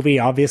spoil the movie,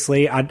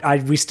 obviously.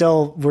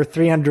 We're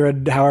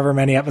 300 however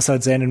many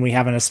episodes in and we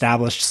haven't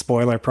established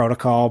spoiler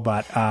protocol,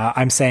 but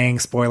I'm saying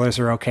spoilers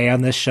are okay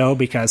on this show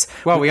because...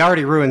 Well, we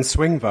already ruined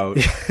Swing Vote.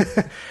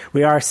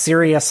 We are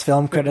serious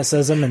film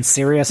criticism, and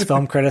serious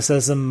film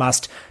criticism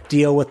must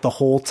deal with the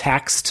whole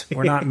text.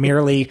 We're not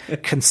merely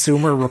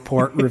Consumer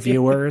Report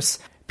reviewers.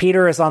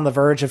 Peter is on the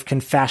verge of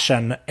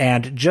confession,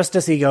 and just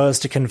as he goes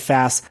to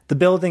confess, the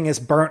building is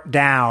burnt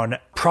down,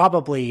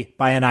 probably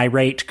by an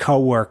irate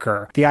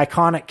coworker. The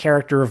iconic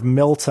character of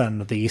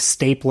Milton, the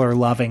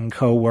stapler-loving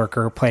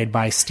coworker played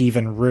by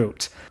Stephen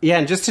Root. Yeah,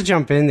 and just to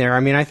jump in there, I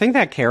mean, I think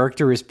that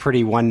character is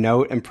pretty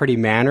one-note and pretty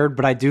mannered,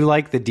 but I do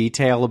like the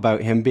detail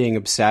about him being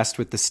obsessed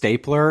with the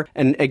stapler.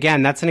 And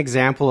again, that's an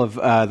example of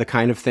the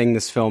kind of thing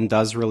this film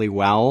does really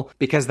well,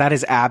 because that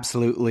is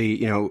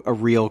absolutely, a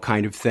real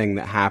kind of thing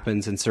that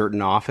happens in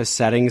certain office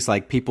settings,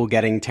 like people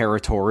getting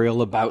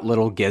territorial about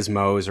little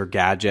gizmos or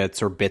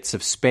gadgets or bits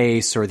of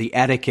space or the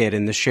etiquette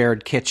in the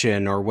shared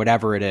kitchen or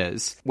whatever it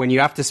is. When you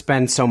have to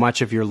spend so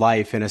much of your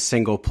life in a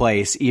single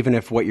place, even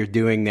if what you're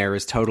doing there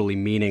is totally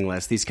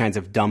meaningless, these kinds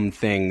of dumb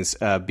things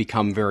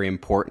become very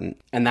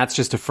important. And that's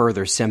just a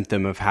further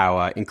symptom of how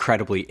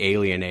incredibly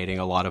alienating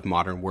a lot of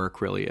modern work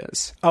really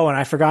is. Oh, and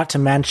I forgot to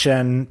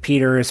mention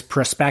Peter's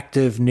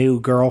prospective new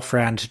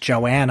girlfriend,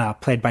 Joanna,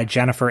 played by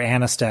Jennifer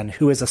Aniston,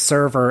 who is a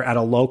server at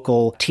a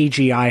local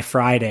TGI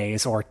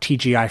Fridays or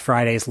TGI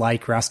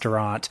Fridays-like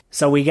restaurant.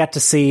 So we get to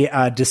see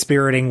a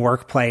dispiriting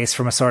workplace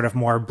from a sort of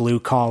more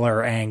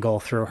blue-collar angle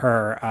through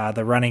her.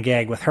 The running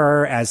gag with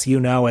her, as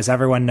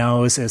everyone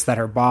knows, is that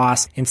her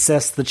boss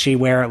insists that she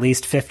wear at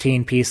least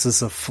 15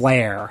 pieces of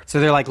flair. So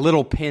they're like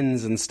little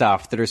pins and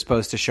stuff that are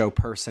supposed to show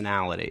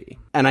personality.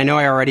 And I know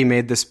I already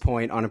made this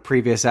point on a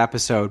previous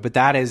episode, but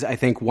that is, I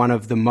think, one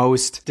of the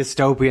most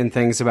dystopian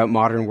things about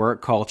modern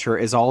work culture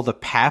is all the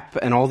pep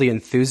and all the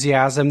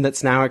enthusiasm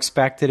that's now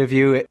expected of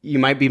you. You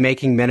might be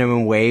making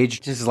minimum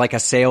wage, just like a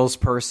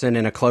salesperson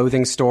in a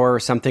clothing store or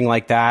something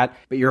like that,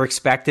 but you're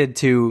expected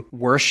to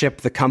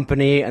worship the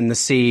company and the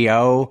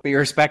CEO, but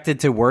you're expected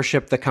to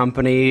worship the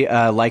company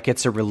like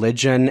it's a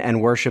religion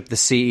and worship the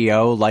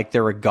CEO like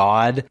they're a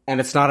god. And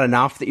it's not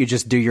enough that you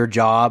just do your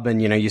job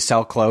and, you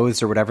sell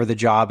clothes or whatever the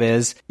job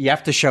is. You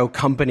have to show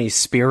company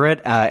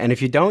spirit, and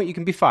if you don't, you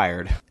can be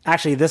fired.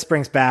 Actually, this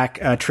brings back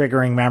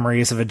triggering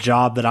memories of a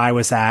job that I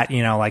was at,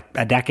 like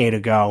a decade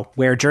ago,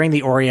 where during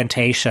the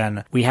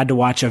orientation, we had to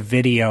watch a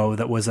video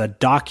that was a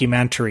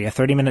documentary, a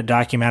 30-minute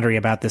documentary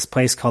about this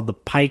place called the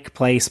Pike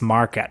Place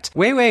Market.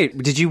 Wait,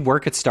 did you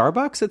work at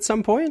Starbucks at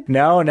some point?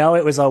 No,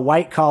 it was a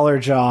white-collar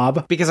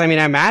job. Because, I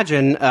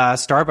imagine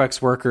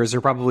Starbucks workers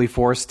are probably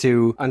forced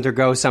to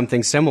undergo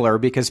something similar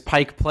because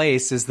Pike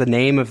Place is the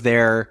name of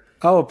their...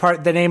 Oh,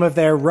 the name of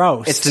their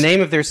roast. It's the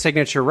name of their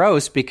signature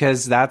roast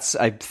because that's,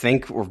 I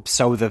think, or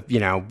so the,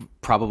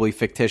 probably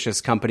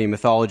fictitious company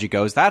mythology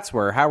goes, that's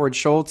where Howard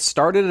Schultz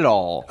started it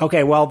all.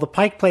 Okay, well, the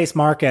Pike Place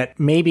Market,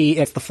 maybe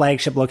it's the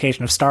flagship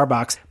location of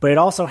Starbucks, but it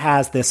also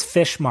has this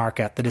fish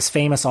market that is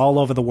famous all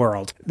over the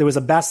world. There was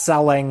a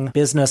best-selling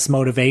business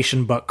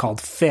motivation book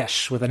called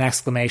Fish with an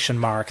exclamation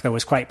mark that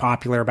was quite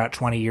popular about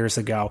 20 years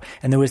ago.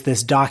 And there was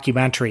this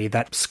documentary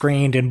that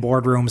screened in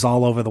boardrooms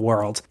all over the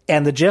world.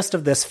 And the gist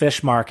of this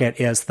fish market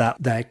is that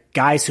the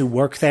guys who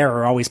work there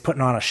are always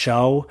putting on a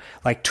show.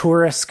 Like,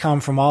 tourists come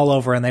from all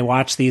over and they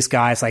watch these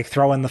guys like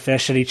throwing the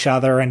fish at each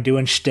other and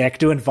doing shtick,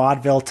 doing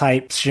vaudeville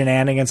type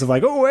shenanigans of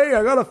like, oh, hey,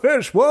 I got a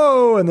fish,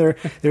 whoa, and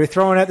they're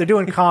throwing it, they're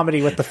doing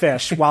comedy with the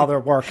fish while they're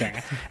working,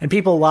 and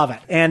people love it.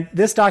 And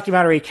this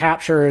documentary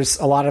captures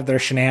a lot of their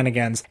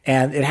shenanigans,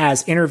 and it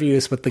has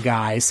interviews with the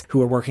guys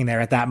who are working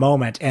there at that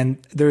moment. And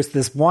there's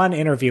this one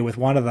interview with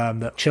one of them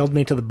that chilled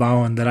me to the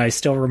bone that I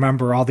still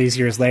remember all these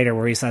years later,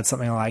 where he said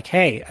something like,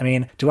 hey, I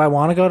mean, do I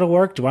want to go to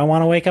work? Do I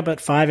want to wake up at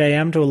 5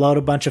 a.m. to load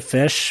a bunch of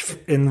fish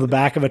in the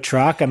back of a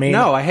truck? I mean,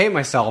 no, I hate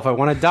myself. I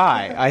want to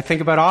die. I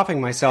think about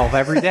offing myself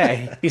every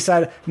day. He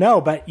said,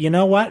 no, but you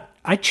know what?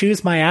 I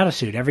choose my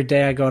attitude every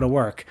day I go to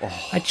work.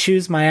 Oh. I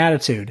choose my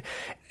attitude.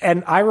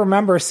 And I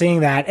remember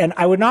seeing that, and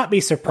I would not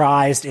be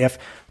surprised if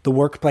the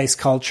workplace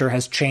culture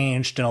has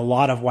changed in a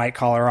lot of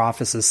white-collar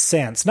offices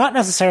since. Not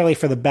necessarily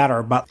for the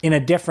better, but in a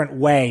different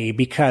way,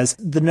 because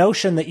the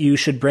notion that you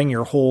should bring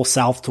your whole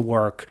self to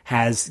work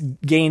has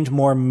gained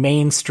more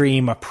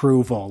mainstream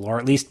approval, or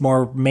at least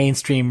more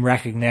mainstream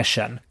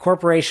recognition.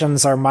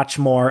 Corporations are much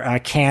more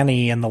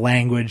canny in the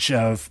language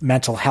of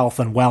mental health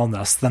and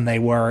wellness than they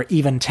were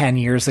even 10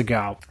 years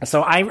ago.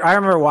 So I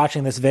remember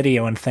watching this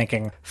video and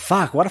thinking,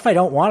 fuck, what if I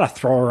don't want to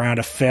throw around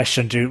a fish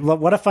and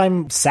what if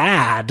I'm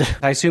sad?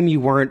 I assume you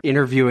weren't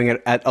interviewing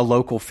it at a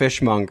local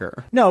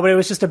fishmonger. No, but it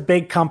was just a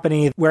big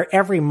company where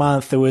every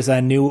month there was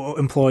a new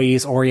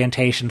employees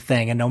orientation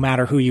thing, and no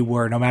matter who you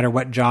were, no matter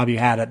what job you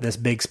had at this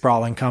big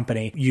sprawling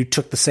company, you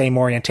took the same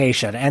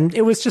orientation. And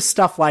it was just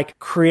stuff like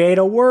create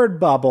a word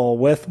bubble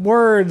with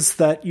words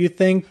that you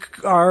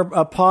think are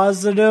a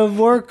positive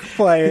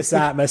workplace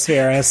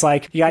atmosphere. And it's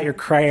like you got your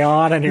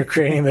crayon and you're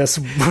creating this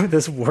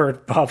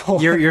word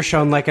bubble. You're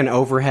shown like an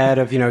overhead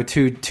of,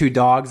 two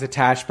dogs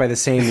attached by the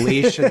same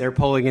leash and they're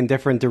pulling in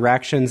different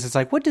directions. It's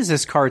like, what does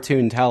this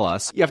cartoon tell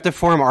us? You have to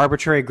form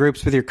arbitrary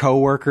groups with your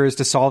coworkers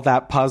to solve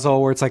that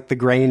puzzle where it's like the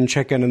grain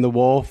chicken and the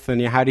wolf, and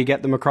how do you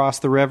get them across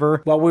the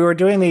river? Well, we were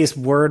doing these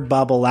word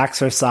bubble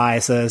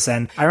exercises,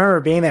 and I remember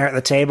being there at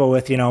the table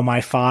with,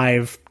 my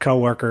 5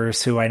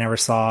 coworkers who I never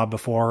saw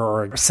before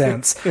or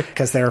since,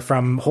 because they're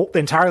from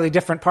entirely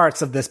different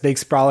parts of this big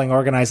sprawling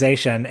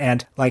organization,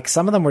 and like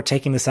some of them were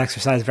taking this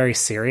exercise very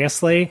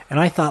seriously, and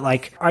I thought,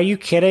 like, are you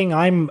kidding?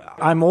 I'm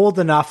old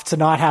enough to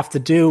not have to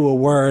do a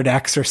word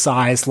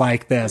exercise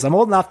like this. I'm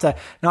old enough to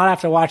not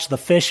have to watch the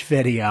fish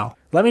video.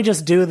 Let me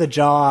just do the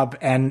job,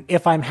 and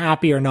if I'm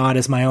happy or not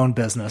is my own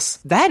business.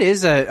 That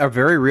is a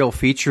very real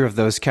feature of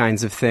those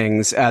kinds of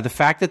things. The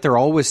fact that they're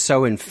always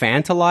so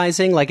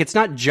infantilizing, like it's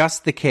not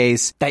just the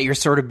case that you're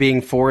sort of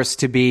being forced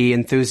to be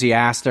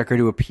enthusiastic or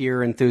to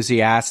appear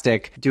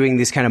enthusiastic, doing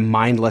these kind of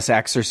mindless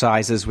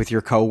exercises with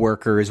your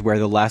coworkers where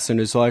the lesson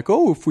is like,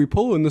 oh, if we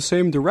pull in the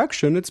same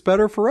direction, it's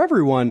better for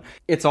everyone.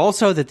 It's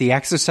also that the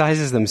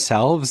exercises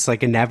themselves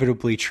like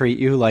inevitably treat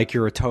you like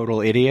you're a total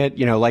idiot,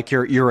 like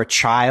you're a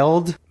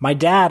child. My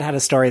dad had a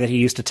story that he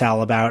used to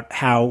tell about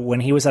how when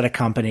he was at a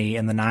company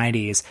in the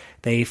 90s,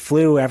 they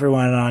flew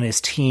everyone on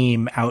his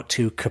team out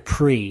to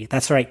Capri.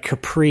 That's right,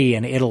 Capri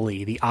in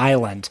Italy, the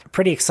island.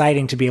 Pretty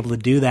exciting to be able to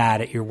do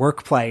that at your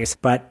workplace,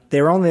 but they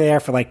were only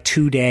there for like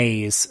 2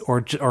 days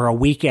or a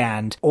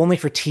weekend, only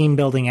for team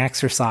building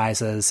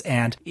exercises.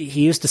 And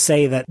he used to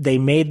say that they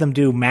made them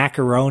do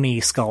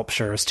macaroni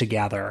sculptures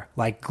together,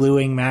 like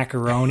gluing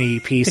macaroni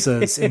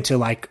pieces into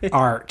like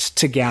art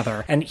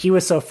together. And he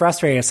was so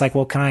frustrated. It's like,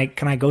 well, can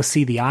I go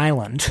see the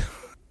island?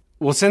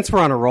 Well, since we're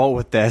on a roll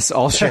with this,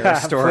 I'll share a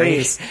story.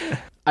 Please.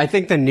 I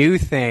think the new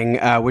thing,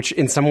 which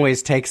in some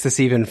ways takes this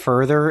even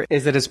further,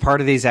 is that as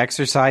part of these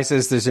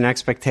exercises, there's an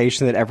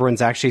expectation that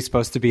everyone's actually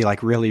supposed to be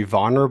like really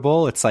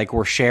vulnerable. It's like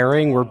we're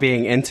sharing, we're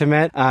being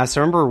intimate. So I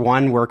remember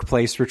one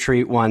workplace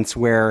retreat once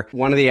where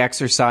one of the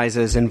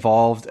exercises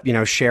involved,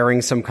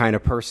 sharing some kind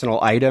of personal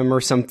item or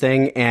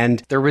something.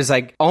 And there was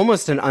like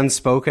almost an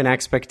unspoken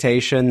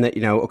expectation that,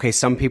 okay,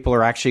 some people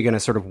are actually going to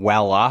sort of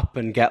well up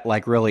and get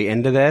like really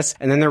into this.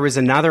 And then there was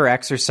another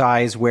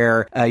exercise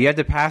where you had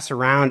to pass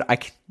around, I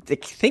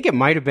think it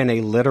might have been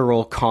a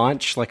literal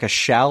conch, like a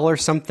shell or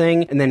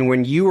something. And then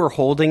when you were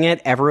holding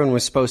it, everyone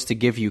was supposed to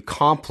give you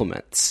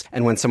compliments.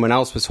 And when someone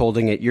else was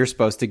holding it, you're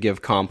supposed to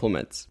give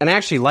compliments. And I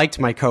actually liked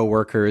my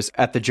coworkers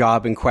at the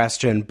job in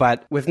question,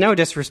 but with no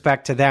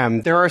disrespect to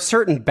them, there are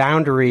certain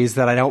boundaries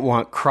that I don't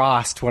want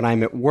crossed when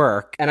I'm at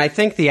work. And I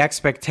think the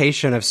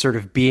expectation of sort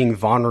of being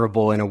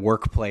vulnerable in a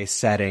workplace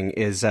setting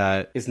is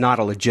not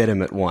a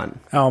legitimate one.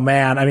 Oh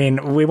man, I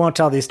mean, we won't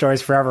tell these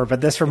stories forever, but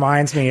this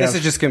reminds me This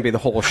is just going to be the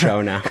whole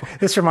show now.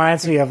 This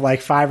reminds me of like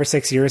 5 or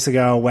 6 years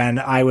ago when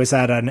I was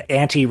at an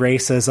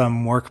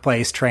anti-racism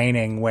workplace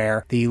training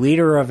where the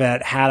leader of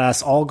it had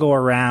us all go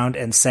around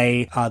and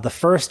say the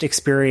first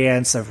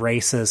experience of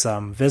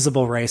racism,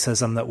 visible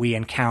racism that we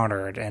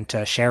encountered, and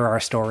to share our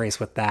stories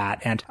with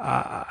that. And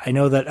I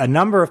know that a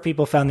number of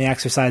people found the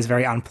exercise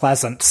very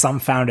unpleasant. Some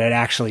found it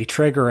actually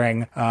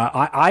triggering.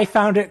 I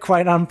found it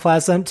quite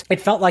unpleasant.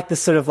 It felt like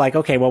this sort of like,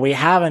 okay, well, we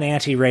have an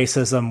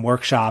anti-racism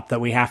workshop that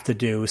we have to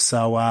do.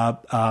 So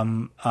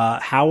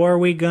how are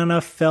we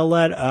gonna fill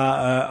it?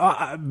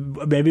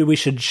 Maybe we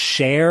should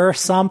share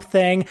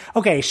something.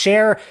 Okay,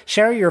 share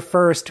your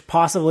first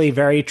possibly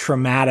very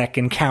traumatic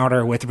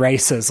encounter with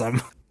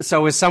racism.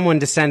 So as someone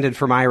descended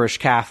from Irish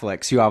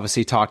Catholics, you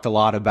obviously talked a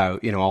lot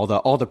about,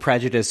 all the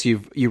prejudice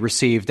you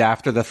received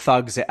after the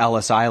thugs at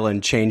Ellis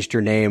Island changed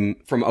your name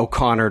from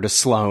O'Connor to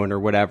Sloan or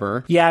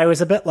whatever. Yeah, it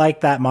was a bit like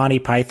that Monty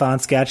Python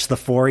sketch, The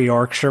Four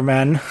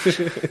Yorkshiremen.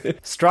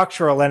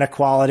 Structural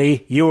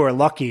inequality. You were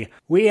lucky.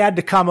 We had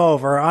to come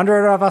over,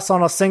 100 of us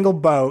on a single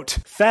boat,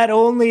 fed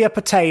only a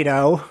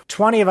potato,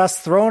 20 of us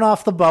thrown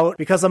off the boat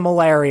because of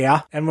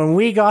malaria. And when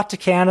we got to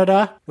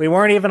Canada, we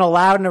weren't even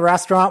allowed in a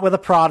restaurant with a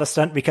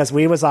Protestant because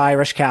we was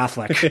Irish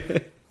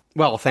Catholic.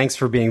 Well, thanks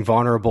for being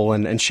vulnerable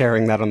and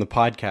sharing that on the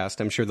podcast.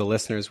 I'm sure the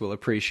listeners will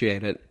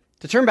appreciate it.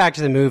 To turn back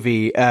to the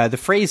movie, the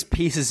phrase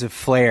pieces of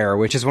flair,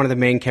 which is one of the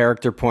main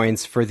character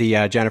points for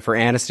the Jennifer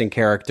Aniston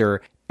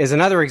character, is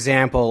another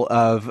example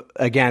of,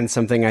 again,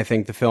 something I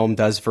think the film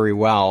does very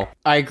well.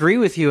 I agree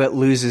with you, it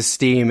loses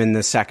steam in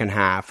the second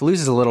half.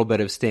 Loses a little bit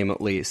of steam, at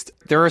least.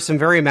 There are some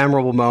very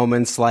memorable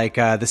moments, like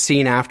the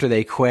scene after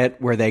they quit,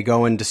 where they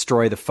go and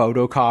destroy the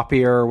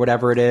photocopier or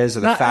whatever it is, or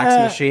the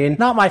fax machine.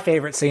 Not my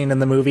favorite scene in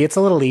the movie. It's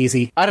a little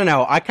easy. I don't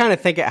know. I kind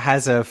of think it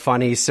has a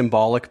funny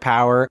symbolic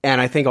power, and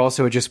I think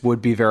also it just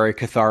would be very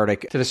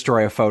cathartic to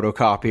destroy a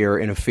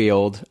photocopier in a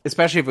field,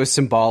 especially if it was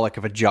symbolic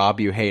of a job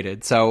you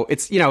hated. So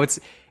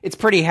it's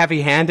pretty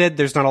heavy-handed.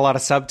 There's not a lot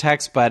of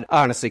subtext, but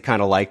I honestly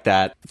kind of like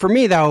that. For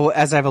me, though,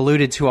 as I've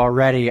alluded to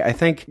already, I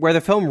think where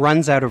the film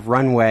runs out of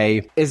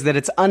runway is that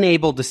it's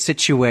unable to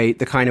situate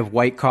the kind of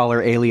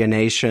white-collar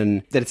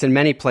alienation that it's in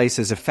many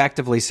places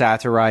effectively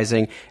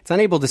satirizing. It's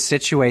unable to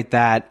situate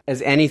that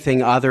as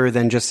anything other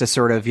than just a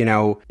sort of,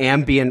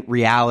 ambient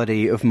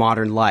reality of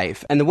modern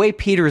life. And the way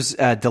Peter's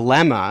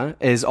dilemma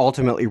is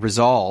ultimately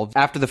resolved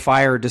after the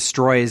fire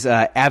destroys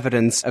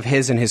evidence of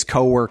his and his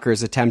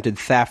co-workers' attempted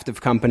theft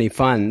of company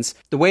funds,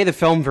 the way the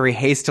film very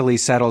hastily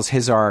settles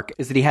his arc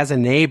is that he has a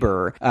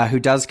neighbor who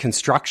does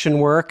construction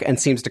work and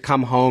seems to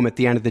come home at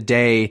the end of the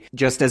day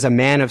just as a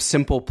man of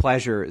simple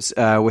pleasures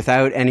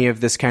without any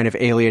of this kind of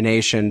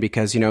alienation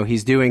because,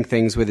 he's doing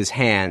things with his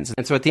hands.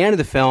 And so at the end of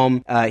the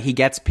film, he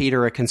gets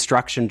Peter a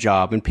construction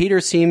job, and Peter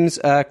seems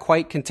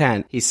quite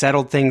content. He's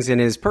settled things in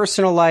his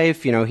personal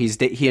life. He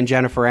and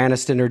Jennifer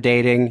Aniston are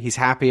dating. He's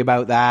happy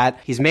about that.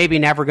 He's maybe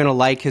never going to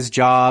like his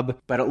job,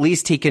 but at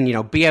least he can,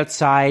 be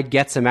outside,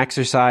 get some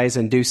exercise,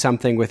 and do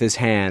something with his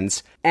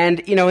hands.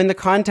 And, in the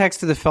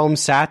context of the film's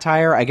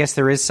satire, I guess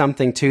there is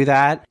something to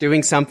that.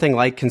 Doing something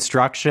like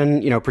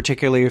construction,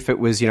 particularly if it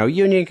was,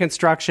 union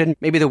construction,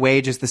 maybe the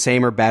wage is the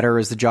same or better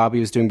as the job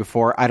he was doing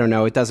before. I don't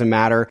know. It doesn't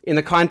matter. In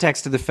the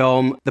context of the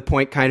film, the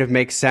point kind of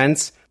makes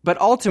sense. But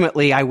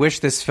ultimately, I wish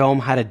this film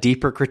had a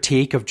deeper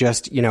critique of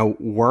just,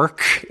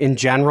 work in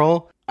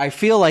general. I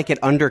feel like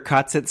it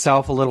undercuts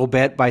itself a little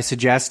bit by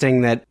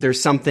suggesting that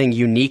there's something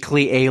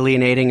uniquely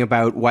alienating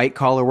about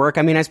white-collar work.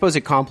 I mean, I suppose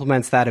it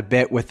complements that a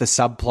bit with the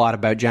subplot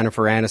about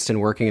Jennifer Aniston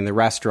working in the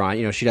restaurant.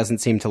 She doesn't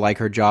seem to like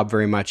her job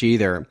very much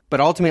either. But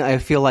ultimately, I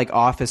feel like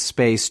Office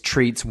Space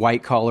treats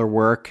white-collar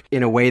work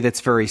in a way that's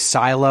very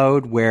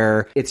siloed,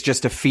 where it's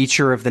just a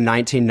feature of the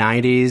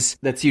 1990s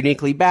that's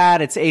uniquely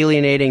bad, it's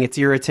alienating, it's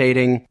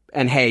irritating.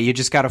 And hey, you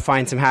just got to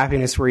find some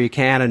happiness where you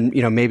can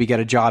and, maybe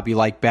get a job you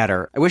like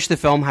better. I wish the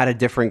film had a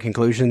different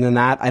conclusion than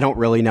that. I don't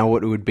really know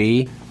what it would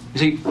be. You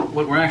see,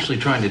 what we're actually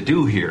trying to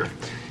do here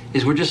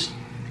is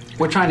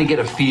we're trying to get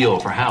a feel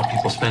for how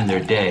people spend their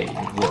day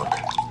at work.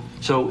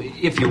 So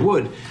if you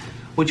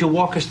would you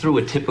walk us through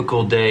a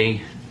typical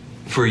day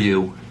for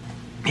you?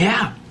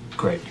 Yeah.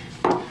 Great.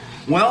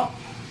 Well,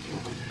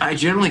 I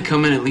generally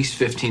come in at least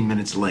 15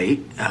 minutes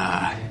late.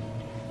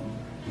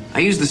 I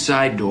use the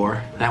side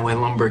door. That way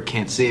Lumbergh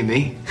can't see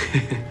me.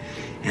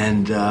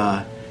 And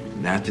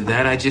after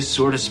that, I just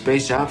sort of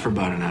space out for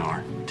about an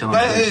hour. Till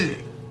I'm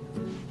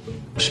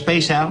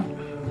space out?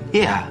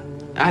 Yeah.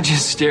 I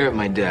just stare at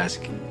my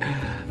desk.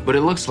 But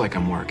it looks like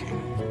I'm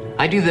working.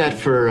 I do that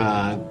for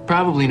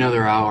probably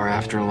another hour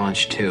after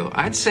lunch, too.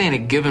 I'd say in a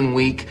given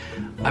week,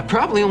 I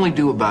probably only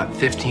do about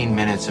 15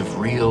 minutes of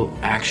real,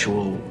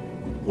 actual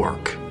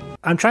work.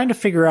 I'm trying to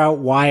figure out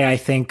why I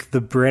think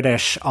the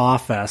British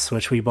Office,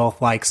 which we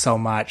both like so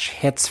much,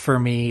 hits for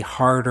me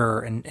harder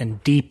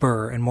and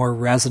deeper and more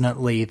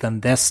resonantly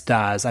than this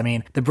does. I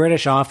mean, the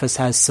British Office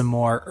has some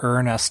more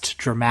earnest,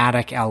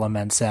 dramatic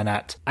elements in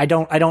it. I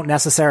don't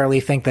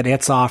necessarily think that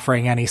it's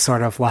offering any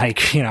sort of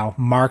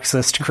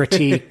Marxist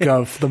critique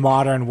of the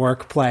modern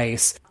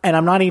workplace. And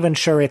I'm not even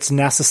sure it's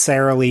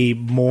necessarily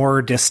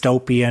more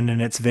dystopian in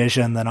its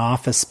vision than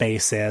Office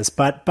Space is.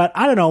 But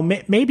I don't know,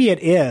 maybe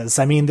it is.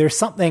 I mean, there's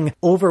something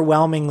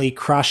overwhelmingly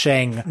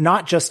crushing,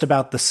 not just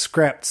about the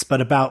scripts,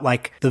 but about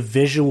like the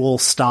visual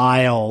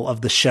style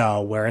of the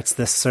show, where it's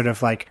this sort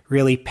of like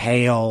really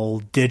pale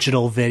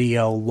digital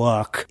video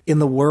look in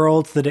the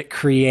world that it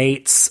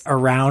creates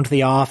around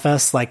the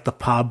office, like the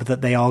pub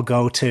that they all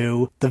go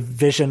to, the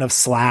vision of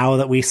Slough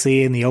that we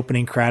see in the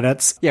opening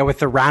credits. Yeah, with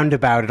the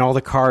roundabout and all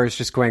the cars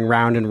just going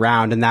round and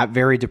round, and that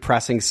very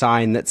depressing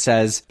sign that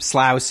says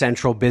Slough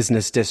Central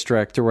Business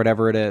District or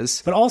whatever it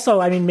is. But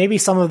also, I mean, maybe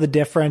some of the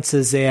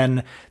differences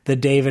in the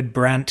David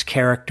Brent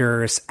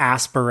character's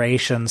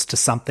aspirations to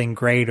something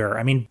greater.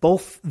 I mean,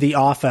 both The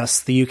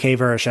Office, the UK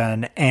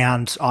version,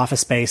 and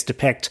Office Space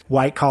depict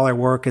white-collar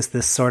work as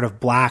this sort of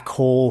black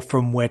hole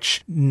from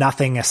which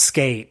nothing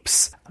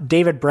escapes.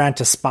 David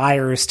Brent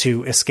aspires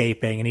to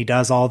escaping, and he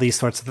does all these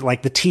sorts of,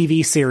 like the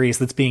TV series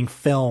that's being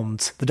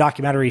filmed, the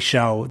documentary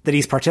show that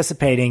he's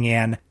participating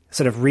in,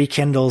 sort of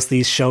rekindles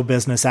these show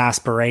business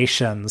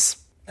aspirations.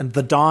 And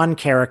the Dawn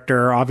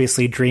character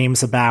obviously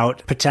dreams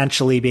about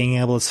potentially being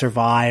able to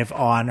survive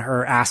on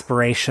her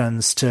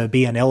aspirations to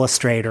be an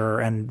illustrator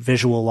and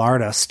visual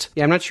artist.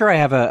 Yeah, I'm not sure I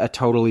have a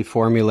totally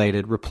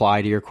formulated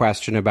reply to your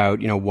question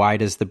about, why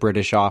does the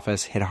British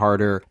Office hit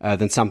harder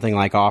than something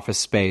like Office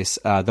Space,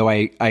 though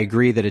I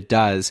agree that it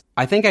does.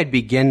 I think I'd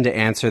begin to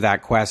answer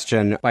that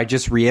question by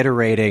just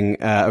reiterating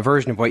a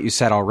version of what you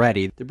said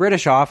already. The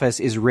British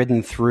Office is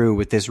ridden through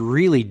with this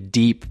really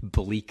deep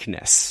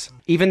bleakness.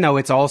 Even though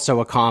it's also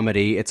a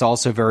comedy, it's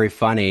also very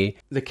funny.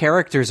 The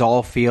characters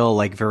all feel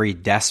like very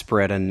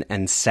desperate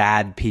and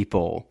sad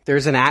people.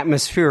 There's an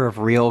atmosphere of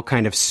real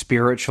kind of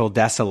spiritual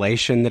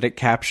desolation that it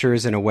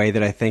captures in a way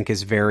that I think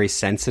is very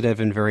sensitive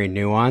and very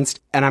nuanced.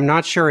 And I'm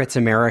not sure its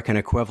American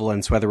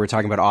equivalents, whether we're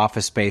talking about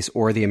Office Space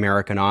or The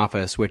American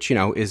Office, which,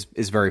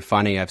 is very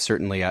funny. I've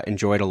certainly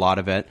enjoyed a lot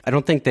of it. I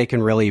don't think they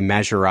can really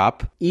measure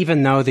up,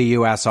 even though the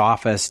US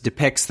Office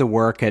depicts the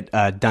work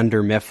at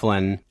Dunder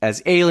Mifflin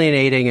as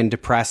alienating and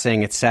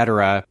depressing,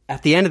 etc.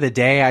 At the end of the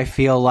day, I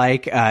feel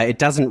like it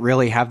doesn't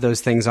really have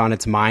those things on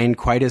its mind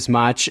quite as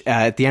much.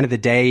 At the end of the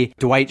day,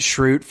 Dwight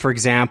Schrute, for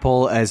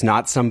example, is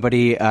not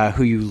somebody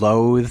who you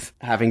loathe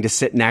having to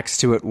sit next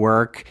to at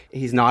work.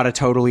 He's not a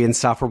totally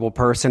insufferable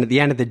person. At the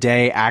end of the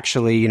day,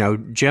 actually,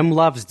 Jim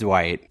loves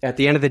Dwight. At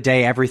the end of the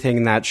day, everything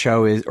in that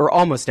show is, or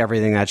almost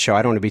everything in that show,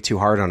 I don't want to be too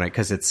hard on it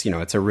because it's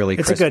a really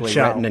crisply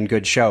written and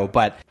good show.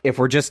 But if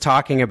we're just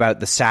talking about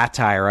the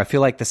satire, I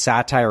feel like the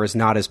satire is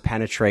not as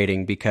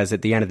penetrating because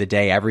at the end of the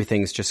day,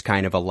 everything's just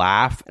kind of a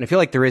laugh. And I feel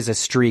like there is a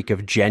streak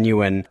of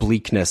genuine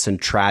bleakness and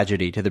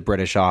tragedy to the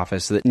British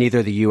Office that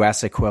neither the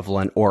US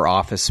equivalent or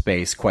Office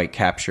Space quite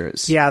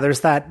captures. Yeah,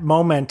 there's that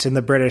moment in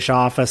the British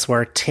Office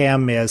where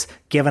Tim is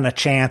given a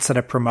chance at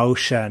a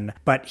promotion,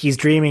 but he's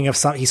dreaming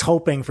of he's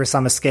hoping for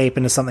some escape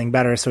into something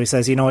better. So he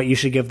says, you know what, you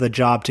should give the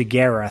job to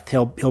Gareth.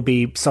 He'll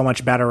be so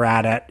much better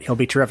at it. He'll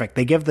be terrific.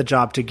 They give the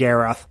job to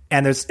Gareth,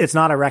 and it's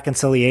not a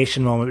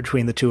reconciliation moment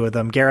between the two of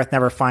them. Gareth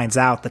never finds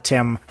out that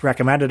Tim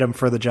recommended him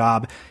for the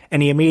job,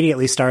 and he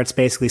immediately starts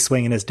basically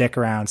swinging his dick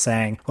around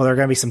saying, well, there are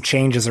going to be some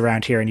changes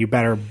around here and you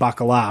better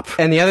buckle up.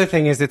 And the other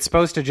thing is it's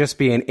supposed to just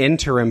be an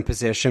interim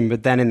position,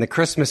 but then in the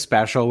Christmas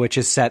special, which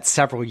is set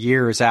several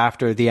years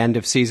after the end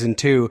of season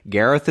 2,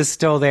 Gareth is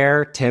still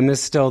there, Tim is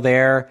still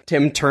there.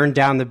 Tim turned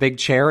down the big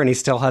chair and he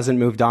still hasn't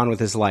moved on with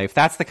his life.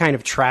 That's the kind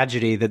of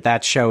tragedy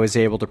that show is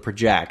able to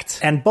project.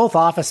 And both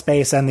Office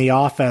Space and The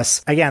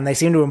Office, again, they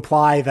seem to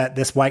imply that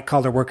this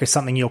white-collar work is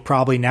something you'll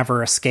probably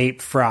never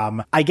escape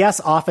from. I guess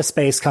Office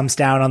Space comes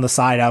down on the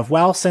side of,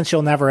 well, since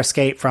you'll never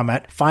escape from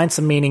it, find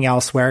some meaning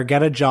elsewhere,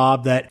 get a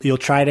job that you'll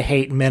try to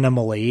hate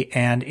minimally,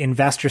 and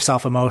invest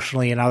yourself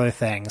emotionally in other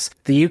things.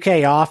 The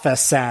UK Office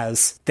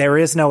says, there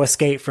is no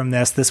escape from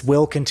this. This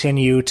will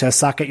continue to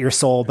suck at your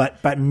soul,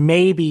 but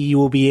maybe you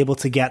will be able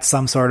to get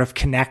some sort of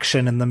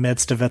connection in the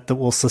midst of it that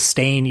will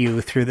sustain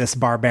you through this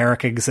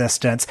barbaric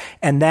existence.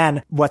 And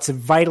then what's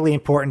vitally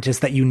important is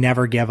that you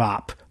never give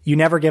up. You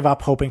never give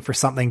up hoping for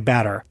something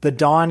better. The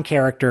Dawn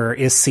character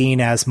is seen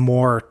as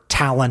more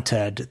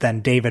talented than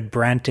David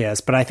Brent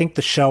is, but I think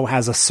the show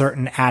has a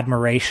certain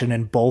admiration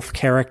in both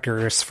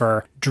characters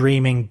for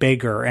dreaming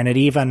bigger, and it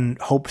even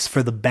hopes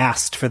for the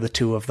best for the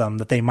two of them,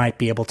 that they might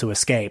be able to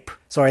escape.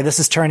 Sorry, this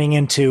is turning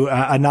into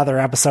another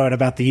episode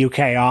about the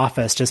UK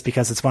Office just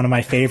because it's one of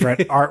my favorite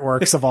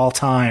artworks of all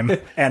time,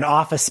 and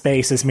Office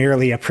Space is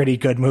merely a pretty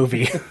good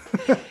movie.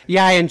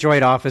 Yeah, I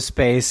enjoyed Office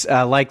Space.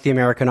 Like The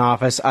American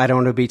Office, I don't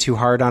want to be too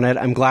hard on it.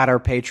 I'm glad our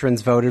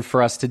patrons voted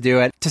for us to do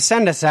it. To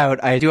send us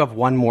out, I do have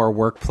one more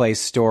workplace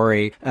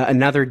story,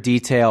 another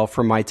detail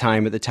from my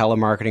time at the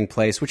telemarketing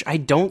place, which I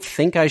don't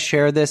think I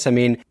share this. I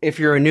mean, if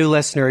you're a new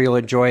listener, you'll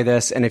enjoy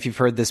this, and if you've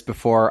heard this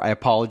before, I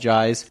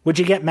apologize. Would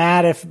you get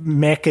mad if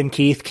Mick and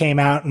Keith came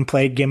out and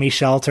played Gimme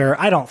Shelter?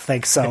 I don't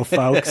think so,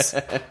 folks.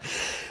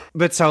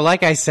 But so,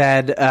 like I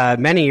said,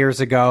 many years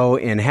ago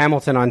in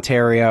Hamilton,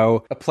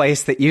 Ontario, a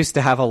place that used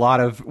to have a lot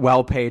of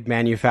well-paid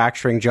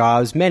manufacturing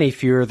jobs, many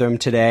fewer of them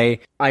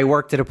today, I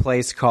worked at a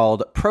place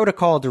called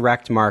Protocol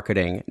Direct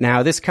Marketing.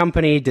 Now, this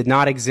company did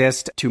not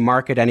exist to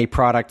market any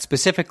product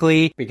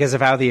specifically because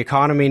of how the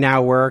economy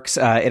now works.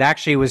 It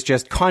actually was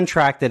just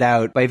contracted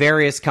out by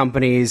various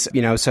companies,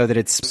 so that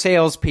its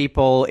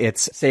salespeople,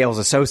 its sales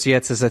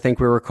associates, as I think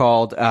we were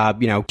called,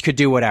 could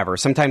do whatever.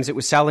 Sometimes it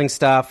was selling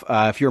stuff.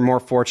 If you're more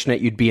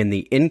fortunate, you'd be in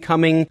the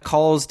incoming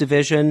calls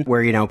division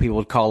where, people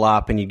would call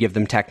up and you'd give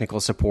them technical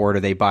support, or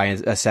they buy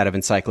a set of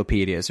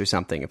encyclopedias or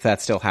something, if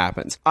that still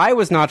happens. I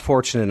was not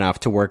fortunate enough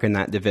to work in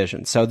that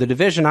division. So the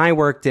division I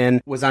worked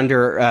in was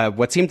under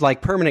what seemed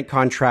like permanent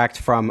contract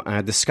from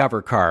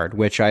Discover Card,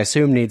 which I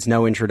assume needs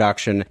no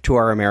introduction to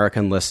our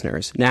American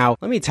listeners. Now,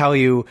 let me tell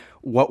you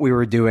what we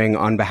were doing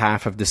on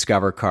behalf of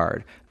Discover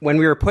Card. When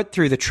we were put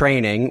through the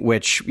training,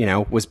 which,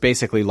 was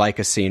basically like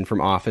a scene from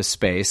Office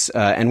Space,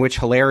 and which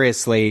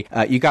hilariously,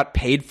 you got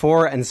paid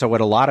for. And so what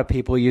a lot of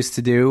people used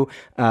to do,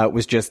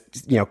 was just,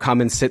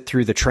 come and sit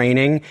through the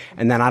training.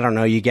 And then, I don't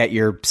know, you get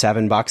your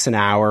 $7 an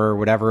hour or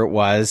whatever it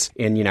was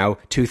in,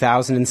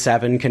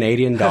 2007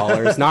 Canadian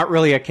dollars, not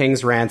really a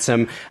king's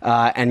ransom.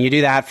 And you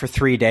do that for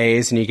 3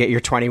 days and you get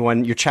your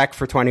check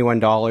for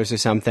 $21 or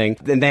something.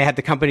 Then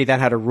the company then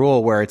had a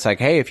rule where it's like,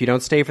 hey, if you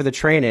don't stay for the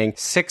training,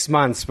 6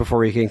 months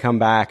before you can come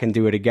back and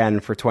do it again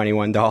for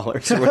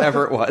 $21 or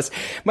whatever it was.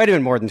 Might have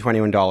been more than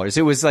 $21.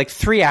 It was like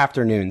 3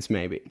 afternoons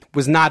maybe. It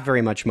was not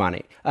very much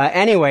money.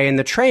 Anyway, in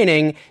the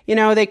training,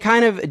 they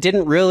kind of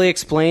didn't really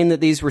explain that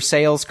these were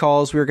sales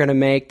calls we were going to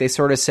make. They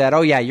sort of said,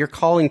 oh yeah, you're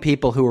calling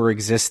people who are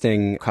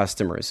existing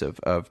customers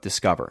of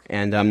Discover.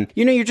 And,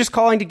 you're just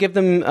calling to give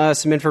them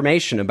some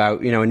information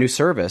about, a new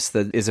service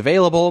that is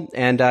available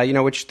and,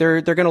 which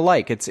they're going to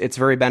like. It's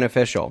very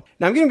beneficial.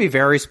 Now, I'm going to be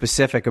very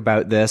specific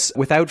about this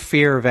without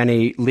fear of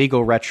any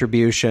legal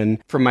retribution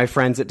from my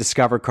friends at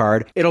Discover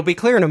Card. It'll be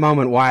clear in a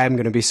moment why I'm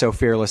going to be so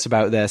fearless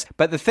about this.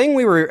 But the thing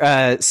we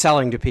were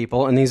selling to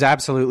people, and these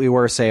absolutely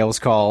were sales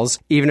calls,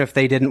 even if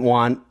they didn't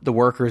want the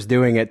workers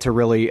doing it to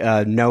really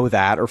know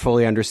that or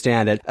fully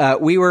understand it,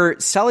 we were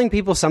selling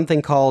people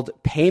something called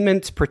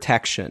payment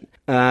protection.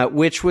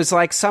 Which was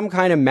like some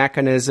kind of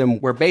mechanism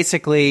where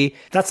basically...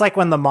 That's like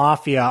when the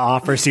mafia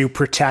offers you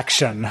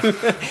protection.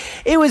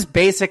 It was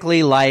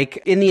basically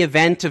like in the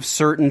event of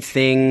certain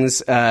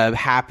things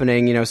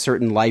happening,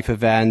 certain life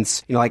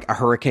events, like a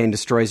hurricane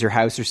destroys your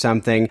house or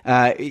something.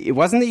 It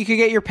wasn't that you could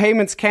get your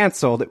payments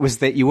canceled. It was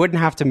that you wouldn't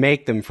have to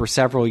make them for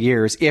several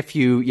years if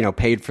you,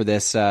 paid for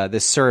this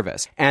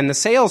service. And the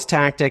sales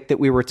tactic that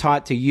we were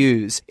taught to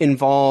use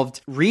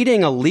involved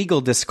reading a legal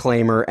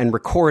disclaimer and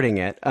recording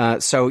it.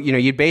 So,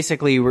 you'd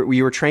basically you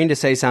were trained to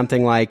say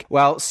something like,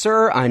 well,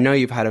 sir, I know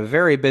you've had a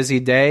very busy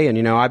day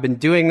and, I've been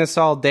doing this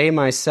all day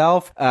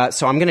myself.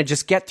 So I'm going to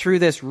just get through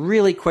this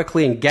really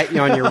quickly and get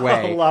you on your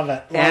way. Love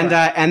it.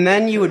 And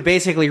then you would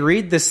basically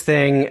read this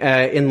thing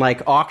in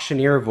like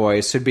auctioneer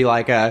voice. It'd be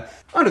like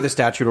under the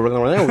statute or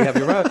whatever, we have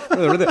your,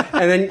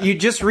 and then you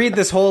just read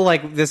this whole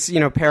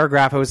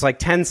paragraph. It was like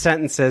 10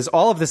 sentences,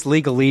 all of this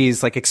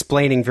legalese, like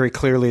explaining very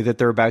clearly that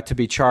they're about to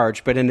be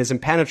charged, but in as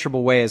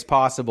impenetrable way as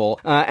possible.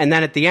 And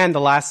then at the end, the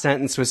last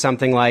sentence was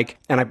something like,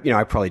 and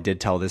I probably did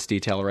tell this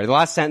detail already. The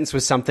last sentence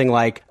was something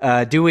like,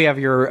 do we have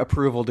your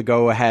approval to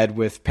go ahead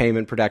with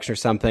payment protection or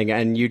something?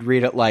 And you'd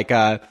read it like,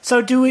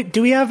 so do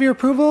we have your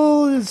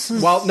approval?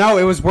 Well, no,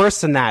 it was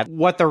worse than that.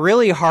 What the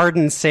really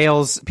hardened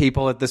sales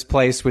people at this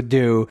place would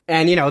do,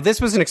 and this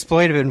was an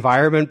exploitative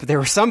environment, but there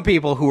were some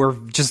people who were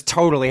just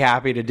totally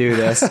happy to do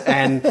this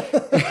and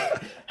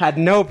had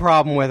no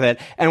problem with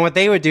it. And what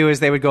they would do is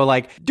they would go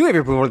like, do we have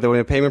your approval to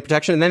the payment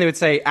protection? And then they would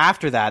say,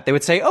 after that, they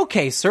would say,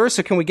 okay, sir,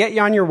 so can we get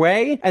you on your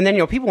way? And then,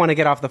 people want to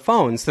get off the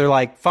phone. So they're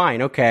like,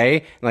 fine,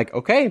 okay. Like,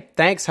 okay,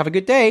 thanks, have a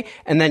good day.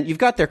 And then you've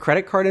got their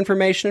credit card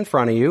information in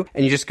front of you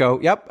and you just go,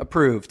 yep,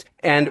 approved.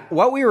 And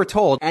what we were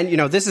told, and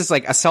this is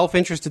like a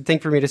self-interested thing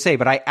for me to say,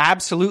 but I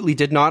absolutely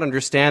did not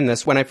understand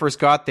this when I first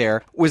got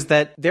there, was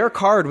that their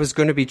card was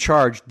going to be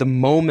charged the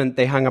moment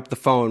they hung up the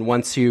phone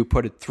once you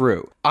put it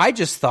through. I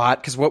just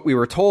thought, because what we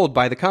were told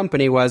by the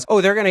company was, oh,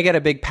 they're going to get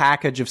a big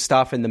package of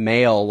stuff in the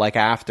mail like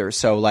after,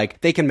 so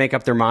like they can make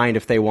up their mind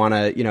if they want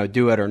to,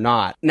 do it or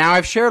not. Now,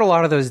 I've shared a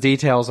lot of those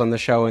details on the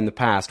show in the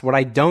past. What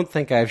I don't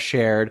think I've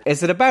shared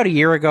is that about a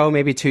year ago,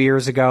 maybe 2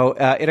 years ago,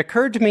 it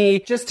occurred to me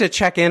just to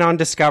check in on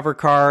Discover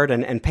Card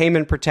and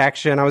payment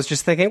protection. I was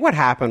just thinking, what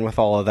happened with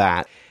all of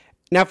that?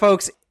 Now,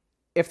 folks,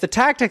 if the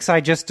tactics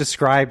I just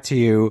described to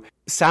you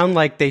sound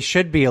like they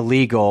should be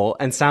illegal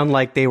and sound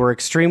like they were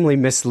extremely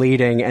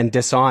misleading and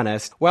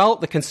dishonest, well,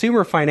 the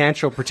Consumer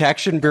Financial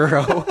Protection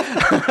Bureau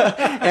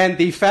and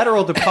the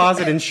Federal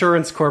Deposit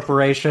Insurance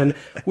Corporation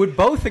would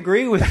both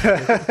agree with me.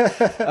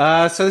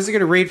 So this is going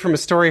to read from a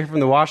story from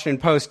the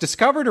Washington Post.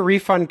 Discover to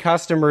refund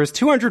customers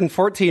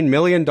 $214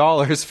 million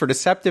for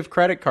deceptive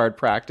credit card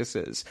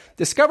practices.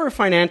 Discover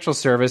Financial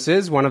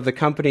Services, one of the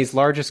company's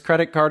largest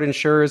credit card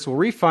insurers, will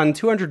refund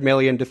 $200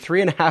 million to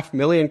 3.5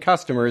 million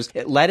customers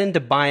it led into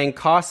buying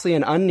costly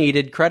and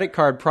unneeded credit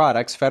card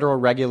products, federal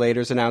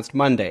regulators announced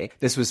Monday.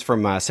 This was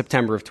from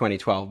September of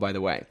 2012, by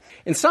the way.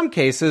 In some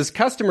cases,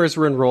 customers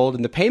were enrolled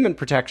in the payment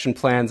protection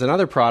plans and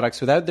other products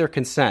without their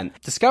consent.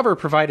 Discover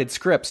provided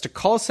scripts to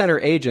call center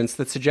agents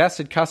that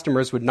suggested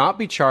customers would not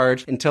be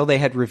charged until they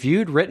had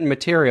reviewed written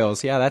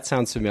materials. Yeah, that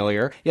sounds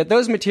familiar. Yet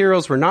those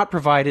materials were not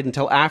provided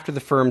until after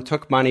the firm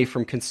took money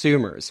from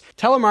consumers.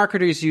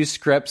 Telemarketers used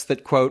scripts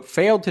that, quote,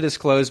 failed to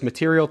disclose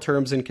material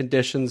terms and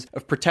conditions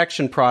of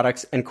protection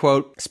products and,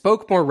 quote, spoke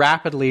more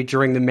rapidly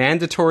during the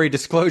mandatory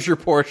disclosure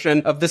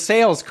portion of the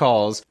sales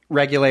calls,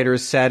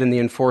 regulators said in the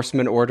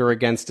enforcement order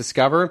against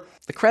Discover.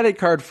 The credit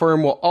card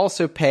firm will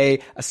also pay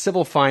a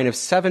civil fine of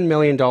 $7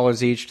 million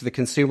each to the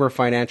Consumer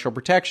Financial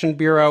Protection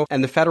Bureau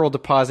and the Federal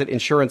Deposit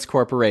Insurance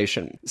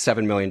Corporation.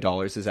 $7 million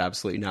is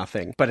absolutely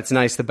nothing, but it's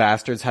nice the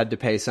bastards had to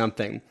pay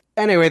something.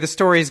 Anyway, the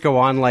stories go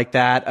on like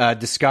that.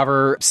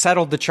 Discover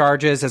settled the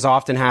charges, as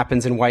often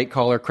happens in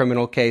white-collar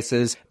criminal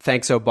cases,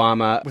 thanks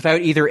Obama,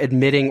 without either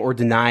admitting or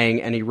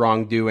denying any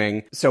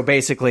wrongdoing. So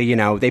basically, you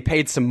know, they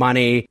paid some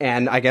money,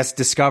 and I guess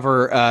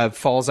Discover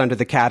falls under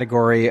the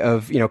category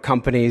of, you know,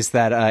 companies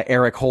that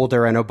Eric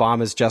Holder and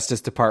Obama's Justice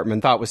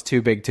Department thought was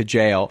too big to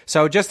jail.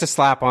 So just a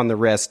slap on the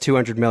wrist,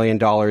 $200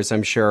 million,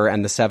 I'm sure,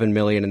 and the $7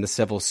 million in the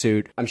civil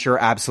suit, I'm sure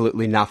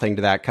absolutely nothing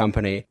to that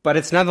company. But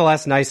it's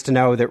nonetheless nice to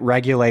know that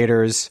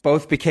regulators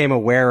both became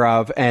aware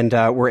of and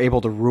were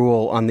able to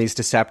rule on these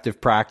deceptive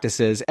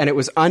practices. And it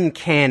was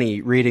uncanny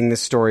reading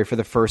this story for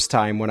the first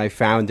time when I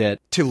found it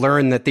to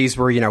learn that these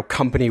were, you know,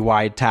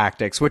 company-wide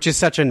tactics, which is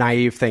such a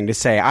naive thing to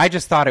say. I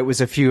just thought it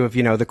was a few of,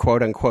 you know, the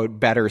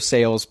quote-unquote better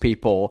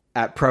salespeople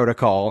at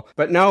Protocol.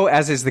 But no,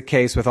 as is the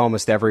case with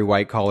almost every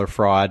white-collar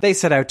fraud, they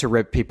set out to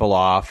rip people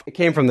off. It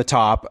came from the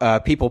top.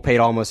 People paid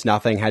almost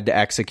nothing, had to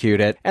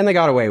execute it, and they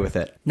got away with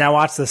it. Now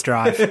watch this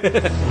drive.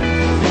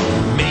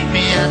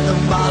 Me at the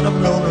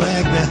bottom, don't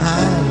lag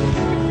behind.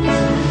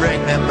 Bring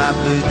me my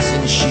boots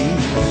and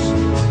shoes.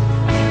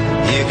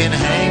 You can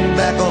hang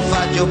back or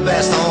fight your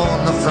best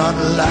on the front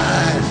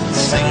line.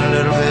 Sing a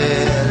little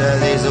bit of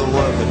these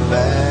working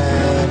band